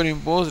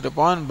superimposed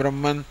upon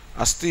Brahman,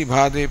 Asti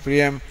Bhadi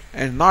Priyam,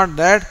 and not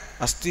that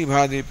Asti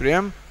Bhadi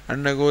Priyam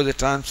undergoes a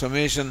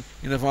transformation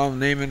in the form of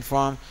name and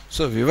form.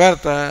 So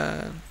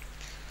Vivarta,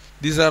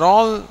 these are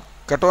all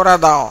Katora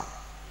Dao.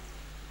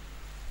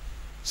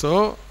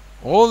 So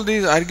all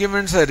these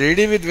arguments are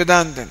ready with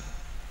Vedantin.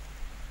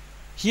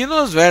 He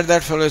knows where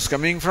that fellow is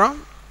coming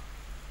from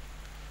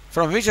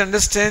which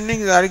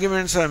understanding the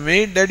arguments are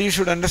made, that you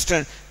should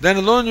understand. Then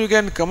alone you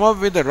can come up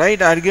with the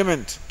right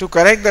argument to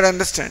correct that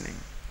understanding.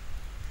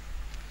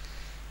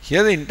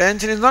 Here the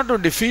intention is not to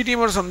defeat him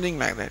or something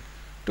like that,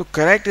 to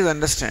correct his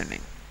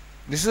understanding.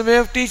 This is a way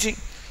of teaching.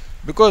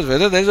 Because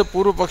whether there is a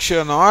Purva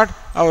Paksha or not,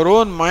 our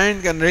own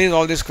mind can raise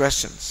all these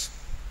questions.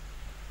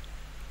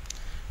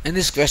 And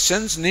these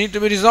questions need to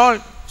be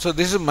resolved. So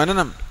this is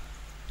Mananam.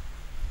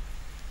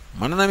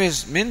 Mananam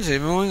means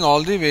removing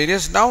all the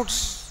various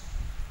doubts.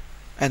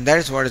 And that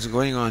is what is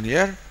going on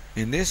here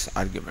in these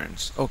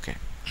arguments. Okay.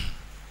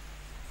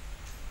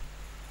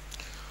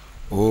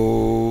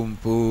 Om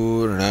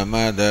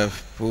Purnamadah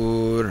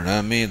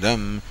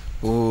Purnamidam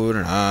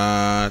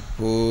Purnat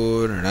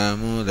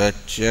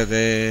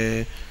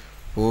Purnamudachyate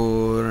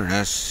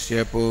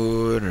Purnasya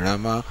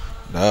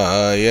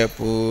Purnamadaya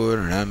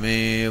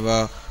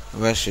Purnameva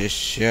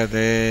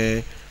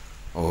Vasishyate.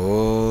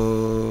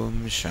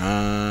 Om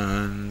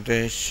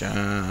Shanti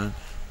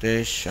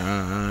Shanti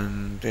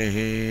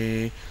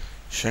Shanti.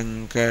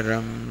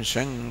 Shankaram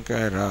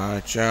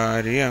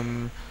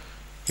Shankaracharyam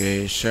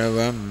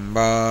Keshavam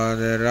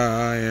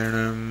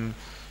Badarayanam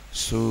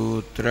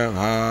Sutra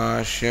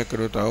Bhashya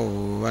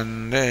Krutau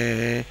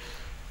Vande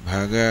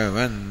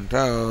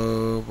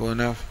Bhagavantau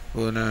Punah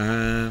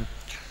Punah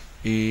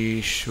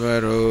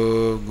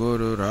Ishvaro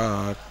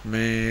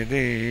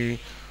Gururatmedi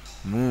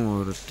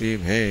Murti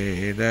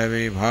Bheda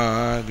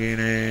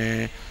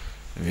Vibhagine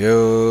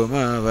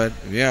Vyomavad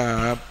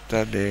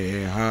Vyapta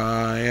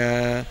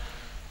Dehaya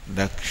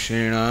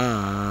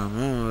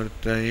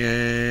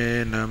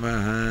Dakshinamurtaye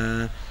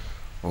Namaha.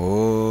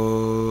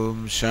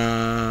 Om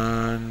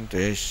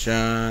Shanti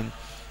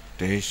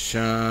Shanti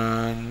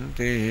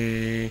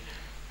Shanti.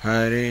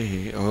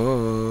 Hari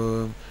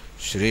Om.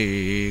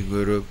 Shri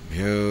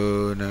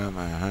Gurubhyo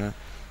Namaha.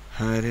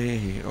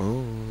 Hari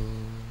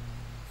Om.